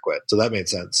way back when, so that made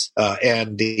sense.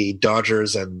 And the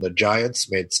Dodgers and the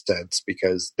Giants made sense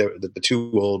because they're the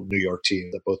two old New York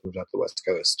teams that both moved up the West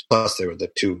Coast. Plus, they were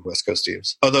the two West Coast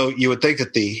teams. Although you would think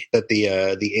that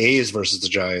the A's versus the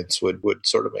Giants would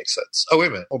sort of make sense. Oh, wait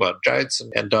a minute, hold on. Giants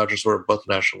and Dodgers were both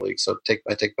National League, so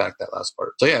I take back that last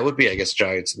part. So yeah, it would be, I guess,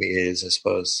 Giants and the A's, I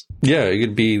suppose. Yeah, it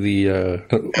could be the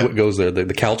what goes there, the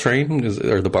Caltrain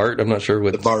or the BART. I'm not sure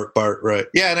what the BART, right?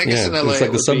 Yeah, and I guess in LA it's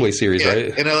like the Subway Series,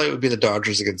 right? In LA it would be the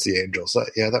Dodgers against the Angels.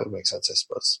 That would make sense, I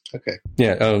suppose. Okay.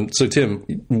 Yeah. So Tim,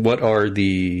 what are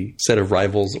the set of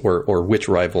rivals, or which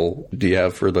rival do you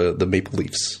have for the Maple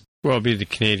Leafs? Well, it'd be the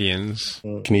Canadians.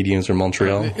 Canadians or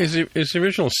Montreal? It's the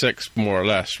original 6, more or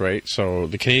less, right? So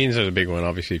the Canadians are the big one,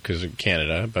 obviously, because of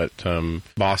Canada. But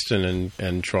Boston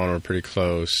and Toronto are pretty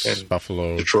close. And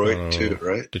Buffalo. Detroit, Toronto, too,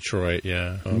 right? Detroit,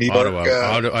 yeah.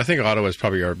 Ottawa. I think Ottawa is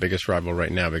probably our biggest rival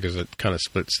right now because it kind of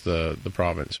splits the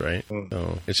province, right?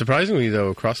 So it's surprisingly, though,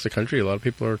 across the country, a lot of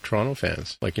people are Toronto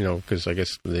fans. Like, because I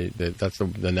guess that's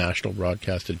the national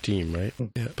broadcasted team, right?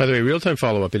 Yeah. By the way, real-time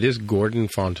follow-up, it is Gordon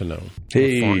Fontenot.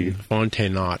 Hey!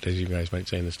 Fontenot, as you guys might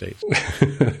say in the States.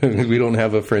 We don't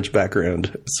have a French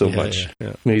background so much.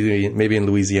 Yeah. Maybe in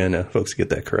Louisiana, folks get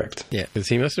that correct. Yeah, because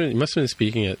he must have been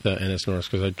speaking at NS North,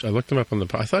 because I looked him up on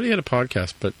I thought he had a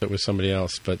podcast, but it was somebody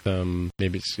else. But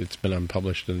maybe it's been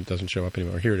unpublished and doesn't show up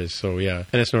anymore. Here it is. So yeah,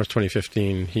 NS North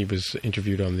 2015. He was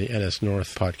interviewed on the NS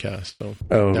North podcast. So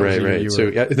right. So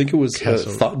I think it was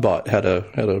Thoughtbot had a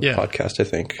podcast. I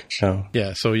think. So.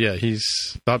 Yeah. So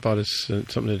Thoughtbot is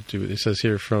something to do with. It says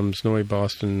here from Snowy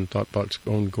Boston, Thoughtbot's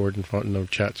own Gordon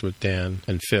Fontenot chats with Dan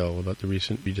and Phil about the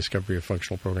recent rediscovery of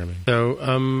functional programming. So,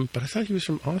 but I thought he was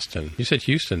from Austin. You said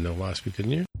Houston, though, last week,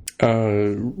 didn't you?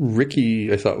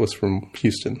 Ricky, I thought, was from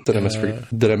Houston. Did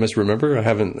I misremember? I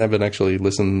haven't actually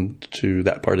listened to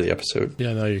that part of the episode.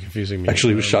 Yeah, now you're confusing me.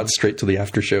 Actually, was shot straight to the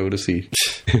after show to see.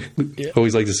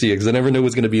 Always like to see it because I never know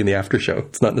what's going to be in the after show.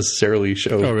 It's not necessarily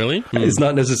show. Oh, really? It's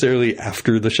not necessarily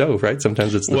after the show, right?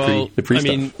 Sometimes it's the pre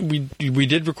stuff. I mean, we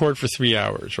did record for 3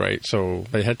 hours, right? So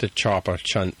I had to chop a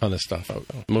ton of stuff out.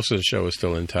 Most of the show is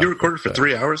still intact. You recorded for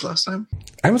 3 hours last time?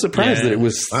 I was surprised that it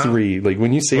was 3. Like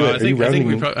when you say that,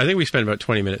 I think we spent about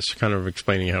 20 minutes kind of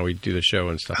explaining how we do the show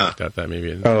and stuff like that.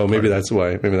 Maybe that's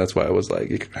why. Maybe that's why I was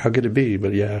like, how could it be?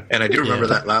 But yeah. And I do remember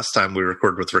that last time we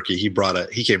recorded with Ricky,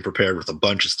 he came prepared with a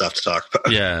bunch of stuff to talk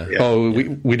about. Yeah. Oh,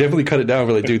 we definitely cut it down.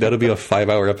 We're like, dude, that'll be a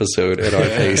 5-hour episode at our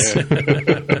pace.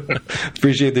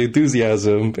 Appreciate the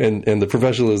enthusiasm and the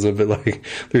professionalism, but like,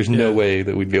 there's no way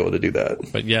that we'd be able to do that.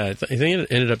 But yeah, I think it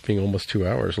ended up being almost 2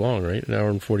 hours long, right? 1 hour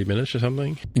and 40 minutes or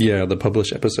something. Yeah, the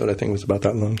published episode I think was about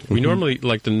that long. We normally,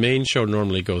 like the main show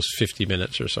normally goes 50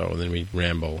 minutes or so, and then we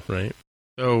ramble, right?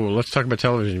 So let's talk about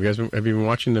television. You guys, have you been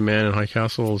watching The Man in High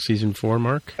Castle season 4,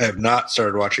 Mark? I have not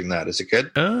started watching that. Is it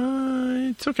good?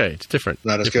 It's okay. It's different.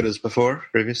 Not as good as before,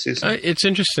 previous season? It's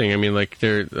interesting. I mean, like,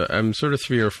 I'm sort of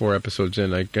 3 or 4 episodes in.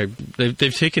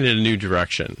 They've taken it a new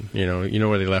direction. You know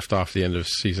where they left off the end of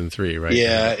season 3, right?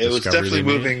 Yeah, it was definitely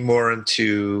moving more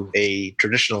into a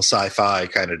traditional sci-fi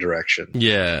kind of direction.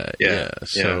 Yeah.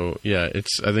 So I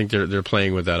think they're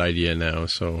playing with that idea now.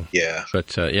 So yeah, but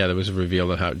there was a reveal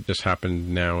that just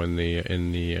happened now in the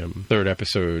 3rd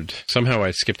episode. Somehow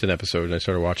I skipped an episode and I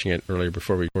started watching it earlier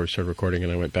before we started recording,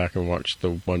 and I went back and watched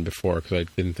the one before because I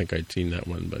didn't think I'd seen that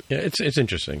one. But yeah, it's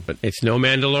interesting. But it's no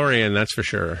Mandalorian, that's for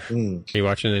sure. Are you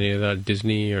watching any of that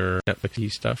Disney or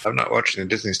Netflix stuff? I'm not watching the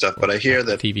Disney stuff, but I hear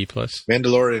that TV Plus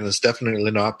Mandalorian is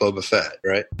definitely not Boba Fett,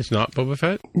 right? It's not Boba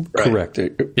Fett? Right. Correct.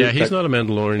 Yeah, he's not a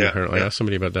Mandalorian apparently. I asked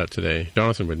somebody about that today.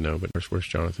 Jonathan would know, but where's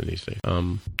Jonathan these days?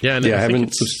 I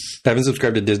haven't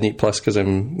subscribed to Disney Plus because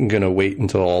I'm going to wait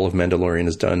until all of Mandalorian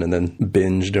is done and then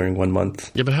binge during 1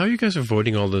 month. Yeah, but how are you guys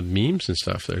avoiding all the memes and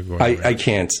stuff that are going on? I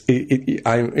can't.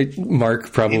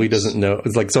 Mark probably doesn't know.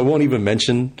 It's like, so I won't even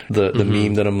mention the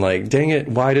meme that I'm like, dang it,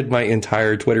 why did my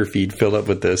entire Twitter feed fill up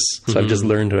with this? So I've just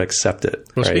learned to accept it.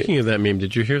 Well, speaking of that meme,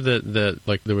 did you hear that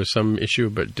like there was some issue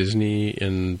about Disney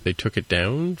and they took it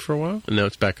down for a while and now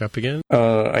it's back up again?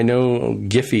 I know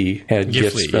Giphy had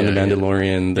GIFs from The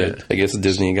Mandalorian that I guess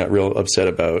Disney got real upset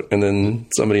about. And then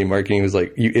somebody in marketing was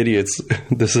like, you idiots,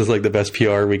 this is like the best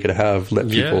PR we could have. Let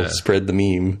people spread the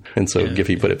meme. And so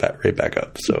Giphy put it right back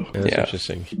up. So that's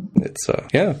interesting. It's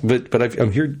but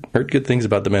I've heard good things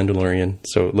about The Mandalorian.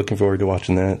 So looking forward to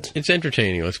watching that. It's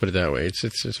entertaining. Let's put it that way.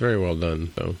 It's very well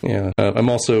done. So yeah, I'm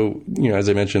also, as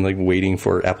I mentioned, like waiting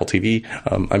for Apple TV.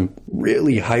 I'm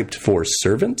really hyped for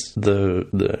Servant,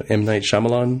 the M. Night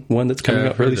Shyamalan one that's coming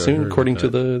out really soon, according to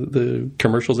the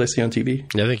commercials I see on TV.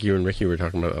 Yeah, I think you and Ricky were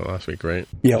talking about that last week, right?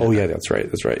 Yeah. Oh, yeah. That's right.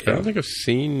 Yeah. I don't think I've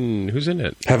seen who's in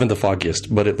it. Haven't the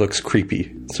foggiest, but it looks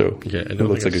creepy. So it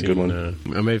looks like a good one.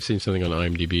 I may have seen something on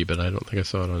IMDb, but I don't think I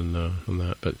saw it on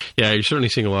that. But yeah, you're certainly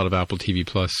seeing a lot of Apple TV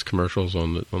Plus commercials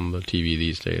on the TV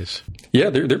these days. Yeah,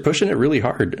 they're pushing it really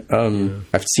hard.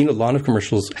 I've seen a lot of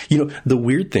commercials. The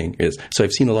weird thing is, so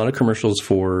I've seen a lot of commercials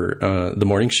for the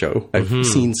morning show. I've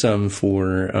seen some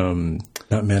for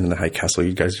not Man in the High Castle.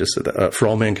 You guys just said that. For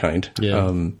All Mankind.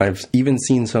 Yeah. I've even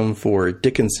seen some for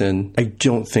Dickinson. I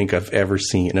don't think I've ever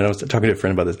seen, and I was talking to a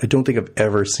friend about this, I don't think I've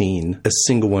ever seen a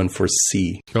single one for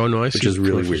C. Oh, no, I see. Which is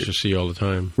really weird. For C all the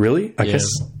time. Really? I guess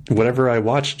whatever I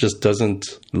watch just doesn't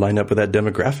line up with that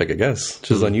demographic, I guess,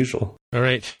 which is unusual. All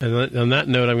right. And on that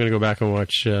note, I'm going to go back and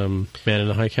watch Man in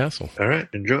the High Castle. All right.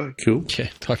 Enjoy. Cool. Okay.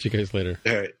 Talk to you guys later.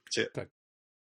 All right. See ya. Bye.